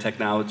 formerly Laird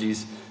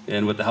Technologies,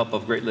 and with the help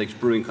of Great Lakes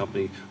Brewing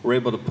Company, we're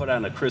able to put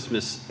on a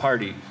Christmas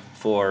party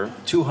for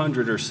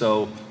 200 or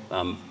so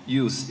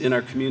youths in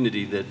our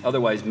community that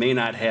otherwise may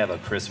not have a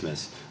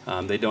Christmas.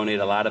 They donate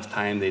a lot of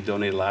time, they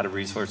donate a lot of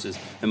resources,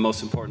 and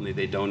most importantly,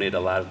 they donate a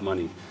lot of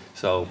money.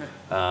 So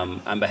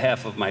on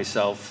behalf of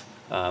myself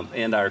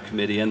and our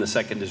committee and the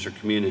 2nd District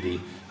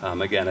community,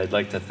 again, I'd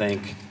like to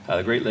thank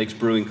the Great Lakes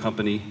Brewing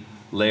Company,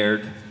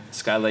 Laird,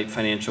 Skylight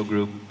Financial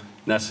Group,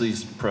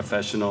 Nestle's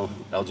Professional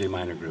LJ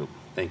Minor Group.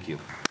 Thank you.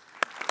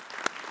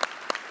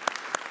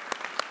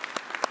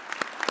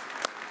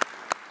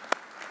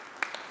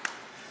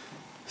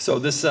 So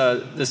this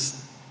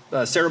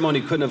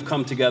ceremony couldn't have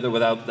come together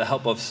without the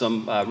help of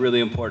some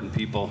really important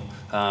people.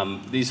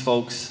 These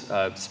folks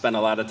spent a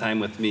lot of time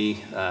with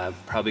me,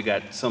 probably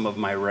got some of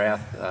my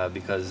wrath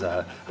because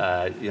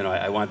you know,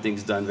 I want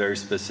things done very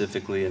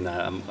specifically, and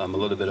I'm a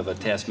little bit of a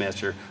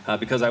taskmaster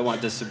because I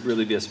want this to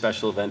really be a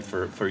special event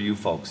for you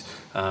folks.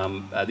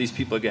 These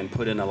people, again,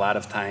 put in a lot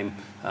of time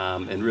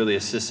and really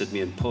assisted me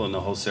in pulling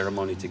the whole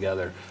ceremony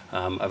together.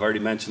 I've already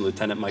mentioned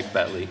Lieutenant Mike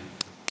Betley.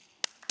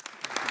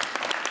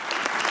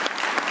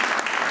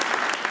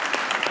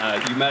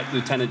 You met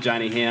Lieutenant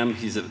Johnny Ham.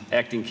 He's an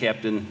acting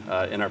captain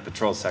in our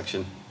patrol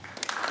section.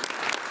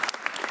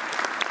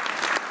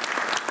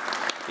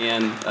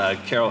 And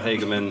Carol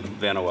Hageman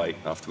Vanna White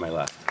off to my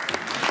left.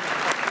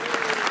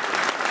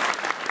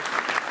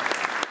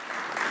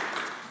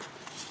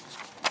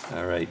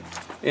 All right.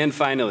 And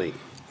finally,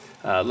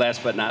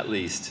 last but not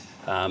least,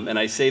 and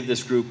I saved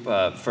this group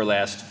for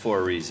last for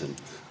a reason.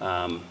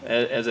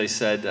 As I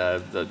said,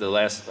 the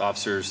last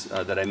officers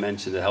that I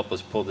mentioned to help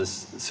us pull this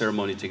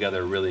ceremony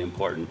together are really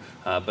important,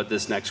 but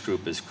this next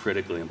group is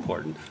critically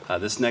important.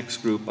 This next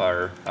group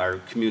are our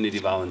community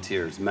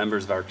volunteers,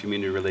 members of our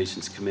Community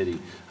Relations Committee,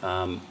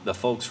 the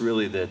folks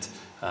really that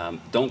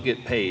don't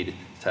get paid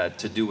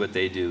to do what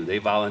they do. They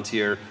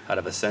volunteer out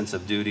of a sense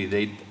of duty.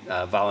 They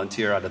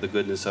volunteer out of the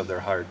goodness of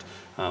their heart.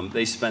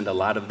 They spend a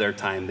lot of their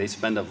time, they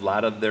spend a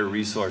lot of their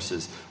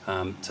resources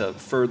to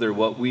further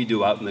what we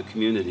do out in the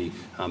community.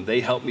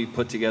 They helped me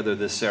put together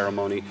this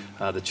ceremony,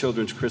 the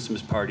Children's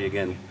Christmas Party.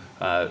 Again,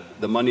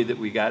 the money that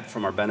we got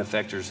from our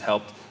benefactors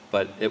helped,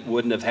 but it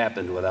wouldn't have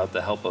happened without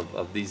the help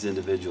of these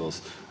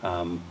individuals.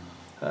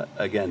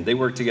 Again, they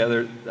work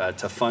together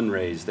to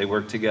fundraise. They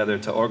work together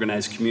to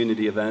organize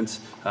community events,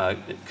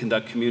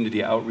 conduct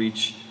community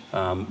outreach,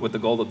 with the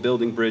goal of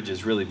building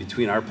bridges really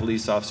between our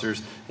police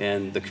officers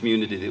and the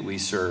community that we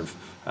serve.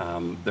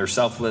 They're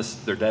selfless,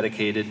 they're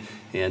dedicated,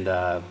 and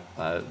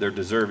they're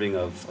deserving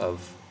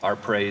of our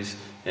praise,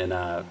 and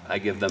I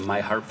give them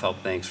my heartfelt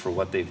thanks for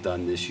what they've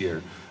done this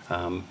year.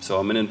 So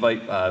I'm going to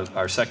invite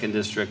our 2nd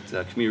District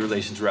Community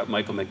Relations Rep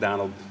Michael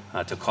McDonald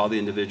to call the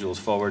individuals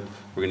forward.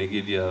 We're going to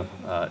give you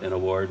an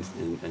award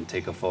and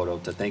take a photo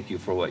to thank you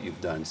for what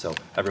you've done. So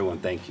everyone,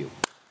 thank you.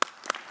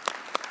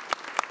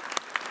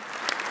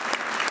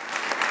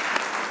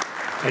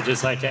 I'd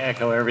just like to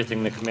echo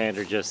everything the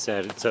commander just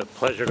said. It's a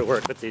pleasure to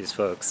work with these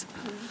folks.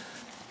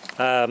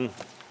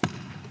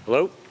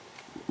 Hello?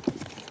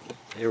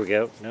 Here we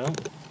go. No?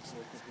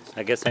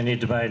 I guess I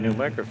need to buy a new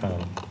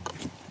microphone.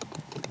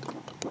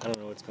 I don't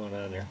know what's going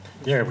on there.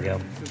 There we go.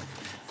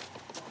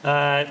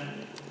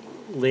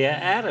 Leah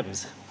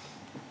Adams.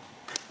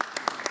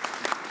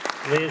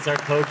 Leah's our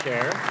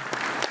co-chair.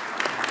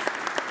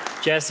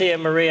 Jesse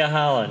and Maria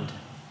Holland.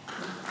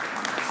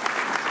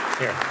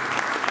 Here.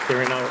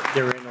 They're in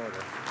order.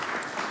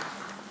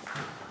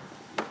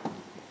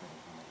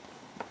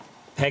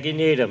 Peggy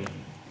Needham.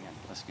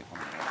 Let's get one.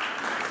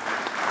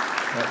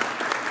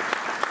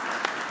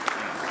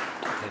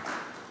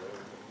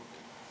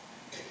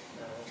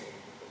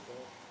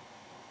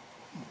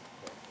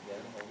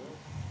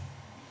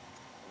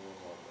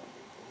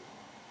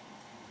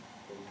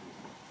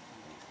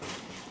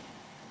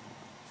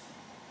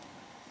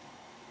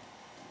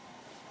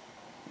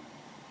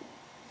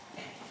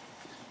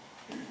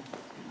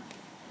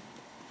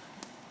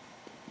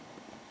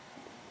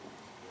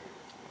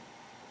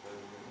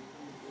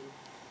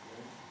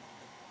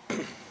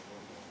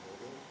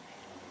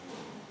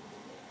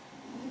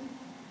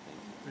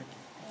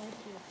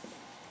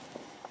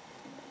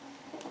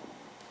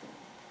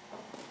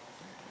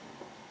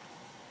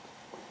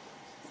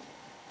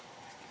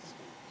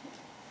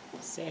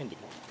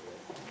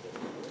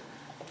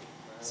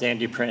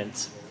 Sandy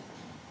Prince.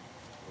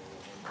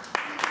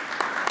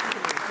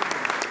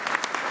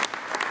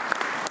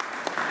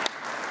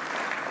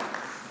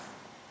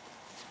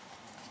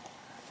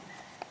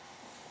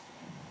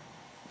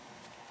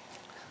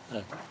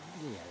 Yeah,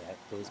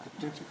 those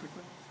good.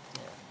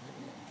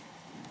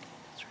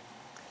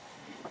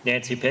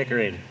 Nancy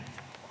Pickering.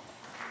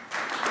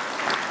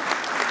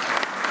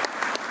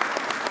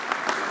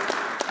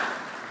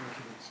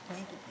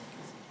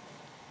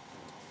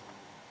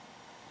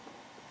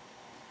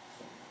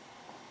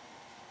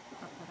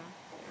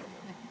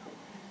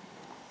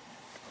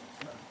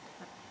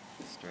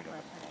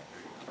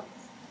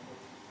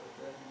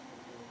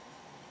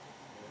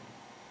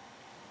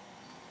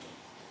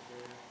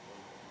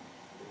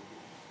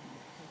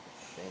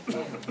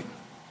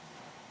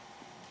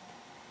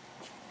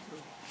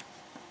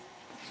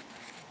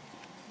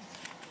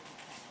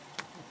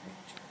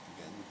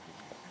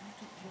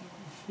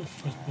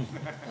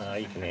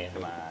 You can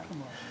handle it.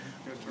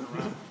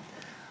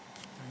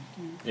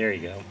 There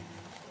you go.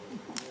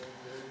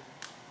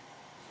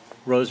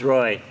 Rose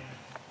Roy.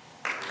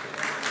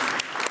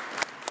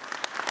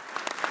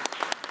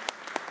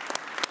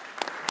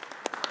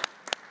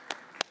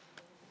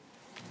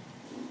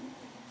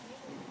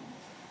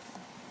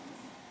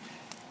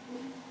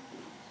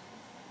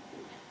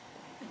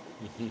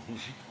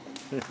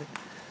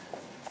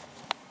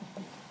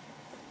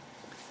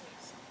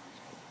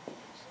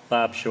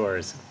 Bob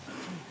Shores.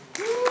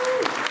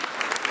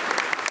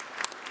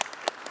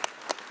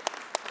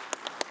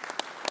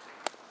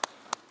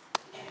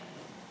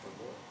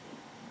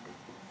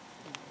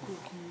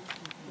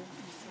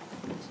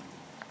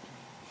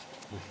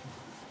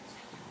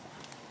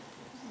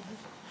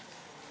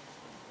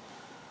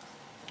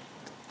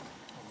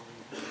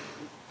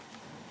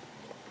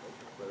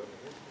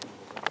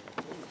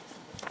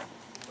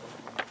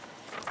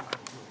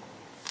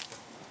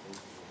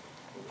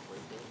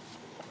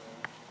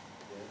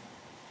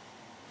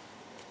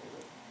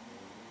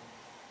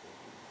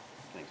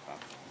 Thanks, Bob.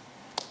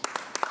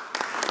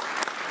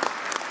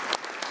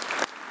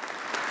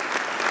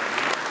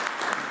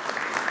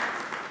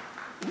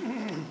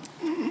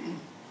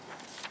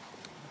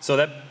 So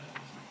that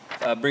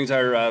brings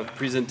our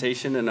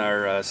presentation and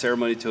our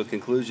ceremony to a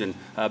conclusion.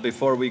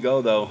 Before we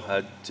go,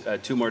 though,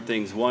 two more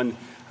things. One,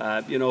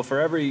 you know, for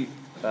every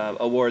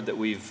award that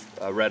we've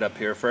read up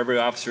here, for every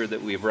officer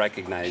that we've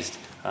recognized,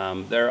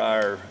 there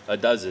are a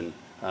dozen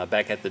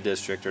back at the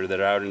district or that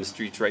are out in the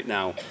streets right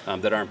now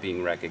that aren't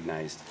being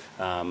recognized.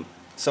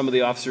 Some of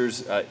the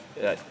officers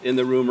in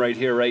the room right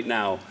here, right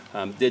now,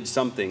 did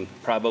something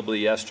probably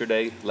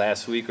yesterday,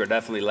 last week, or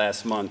definitely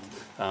last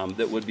month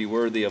that would be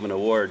worthy of an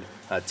award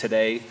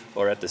today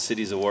or at the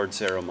city's award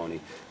ceremony.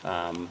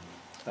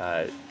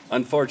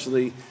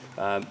 Unfortunately,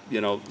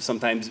 you know,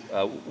 sometimes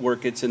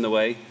work gets in the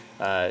way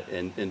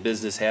and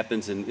business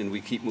happens and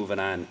we keep moving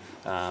on.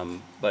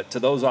 But to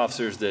those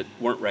officers that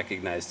weren't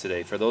recognized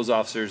today, for those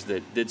officers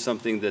that did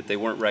something that they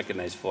weren't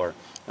recognized for,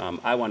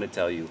 I want to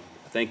tell you,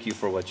 thank you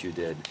for what you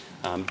did.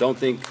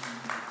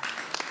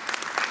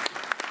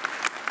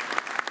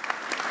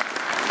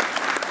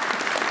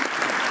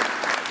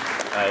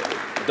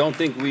 Don't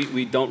think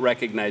we don't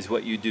recognize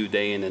what you do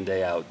day in and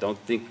day out. Don't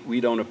think we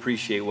don't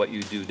appreciate what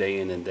you do day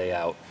in and day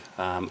out.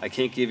 I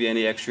can't give you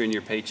any extra in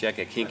your paycheck.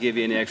 I can't give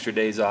you any extra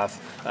days off.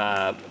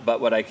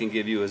 But what I can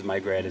give you is my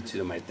gratitude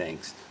and my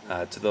thanks.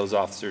 To those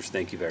officers,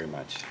 thank you very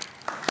much.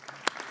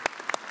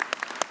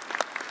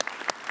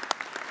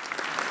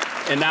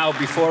 And now,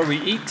 before we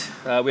eat,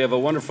 we have a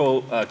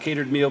wonderful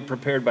catered meal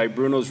prepared by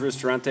Bruno's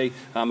Ristorante.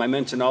 I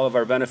mentioned all of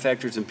our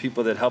benefactors and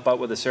people that help out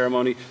with the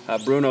ceremony.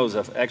 Bruno's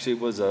actually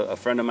was a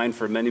friend of mine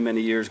for many, many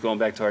years, going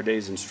back to our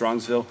days in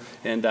Strongsville.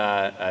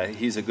 And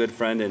he's a good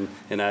friend, and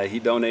he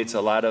donates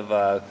a lot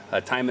of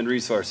time and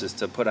resources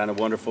to put on a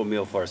wonderful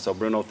meal for us. So,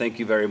 Bruno, thank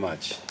you very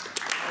much.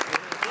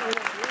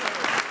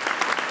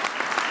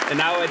 And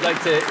now I'd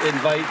like to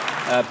invite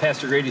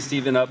Pastor Grady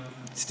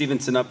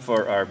Stevenson up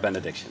for our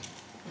benediction.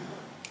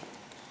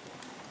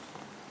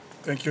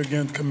 Thank you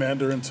again,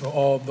 Commander, and to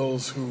all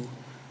those who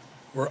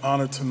were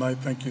honored tonight.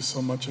 Thank you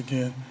so much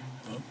again.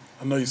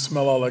 I know you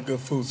smell all that good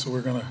food, so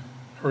we're going to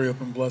hurry up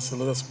and bless it.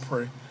 Let us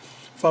pray.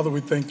 Father, we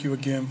thank you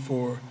again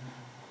for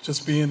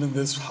just being in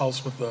this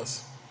house with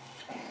us.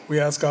 We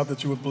ask, God,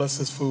 that you would bless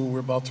this food we're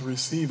about to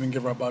receive and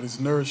give our bodies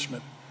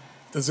nourishment.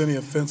 If there's any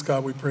offense,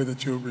 God, we pray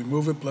that you would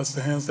remove it. Bless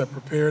the hands that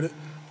prepared it,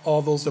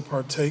 all those that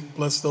partake.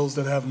 Bless those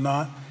that have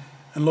not.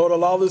 And Lord,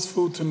 allow this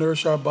food to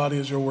nourish our body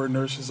as your word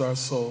nourishes our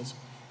souls.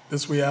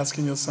 This we ask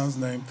in your son's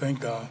name. Thank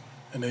God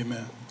and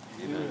amen.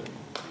 Amen.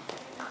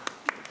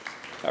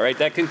 All right,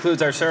 that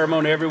concludes our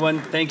ceremony,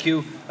 everyone. Thank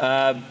you.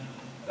 Have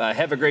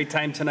a great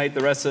time tonight, the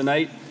rest of the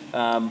night.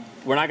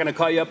 We're not going to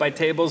call you up by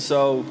tables,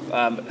 so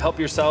help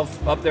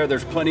yourself up there.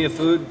 There's plenty of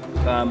food.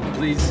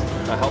 Please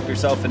help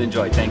yourself and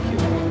enjoy. Thank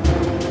you.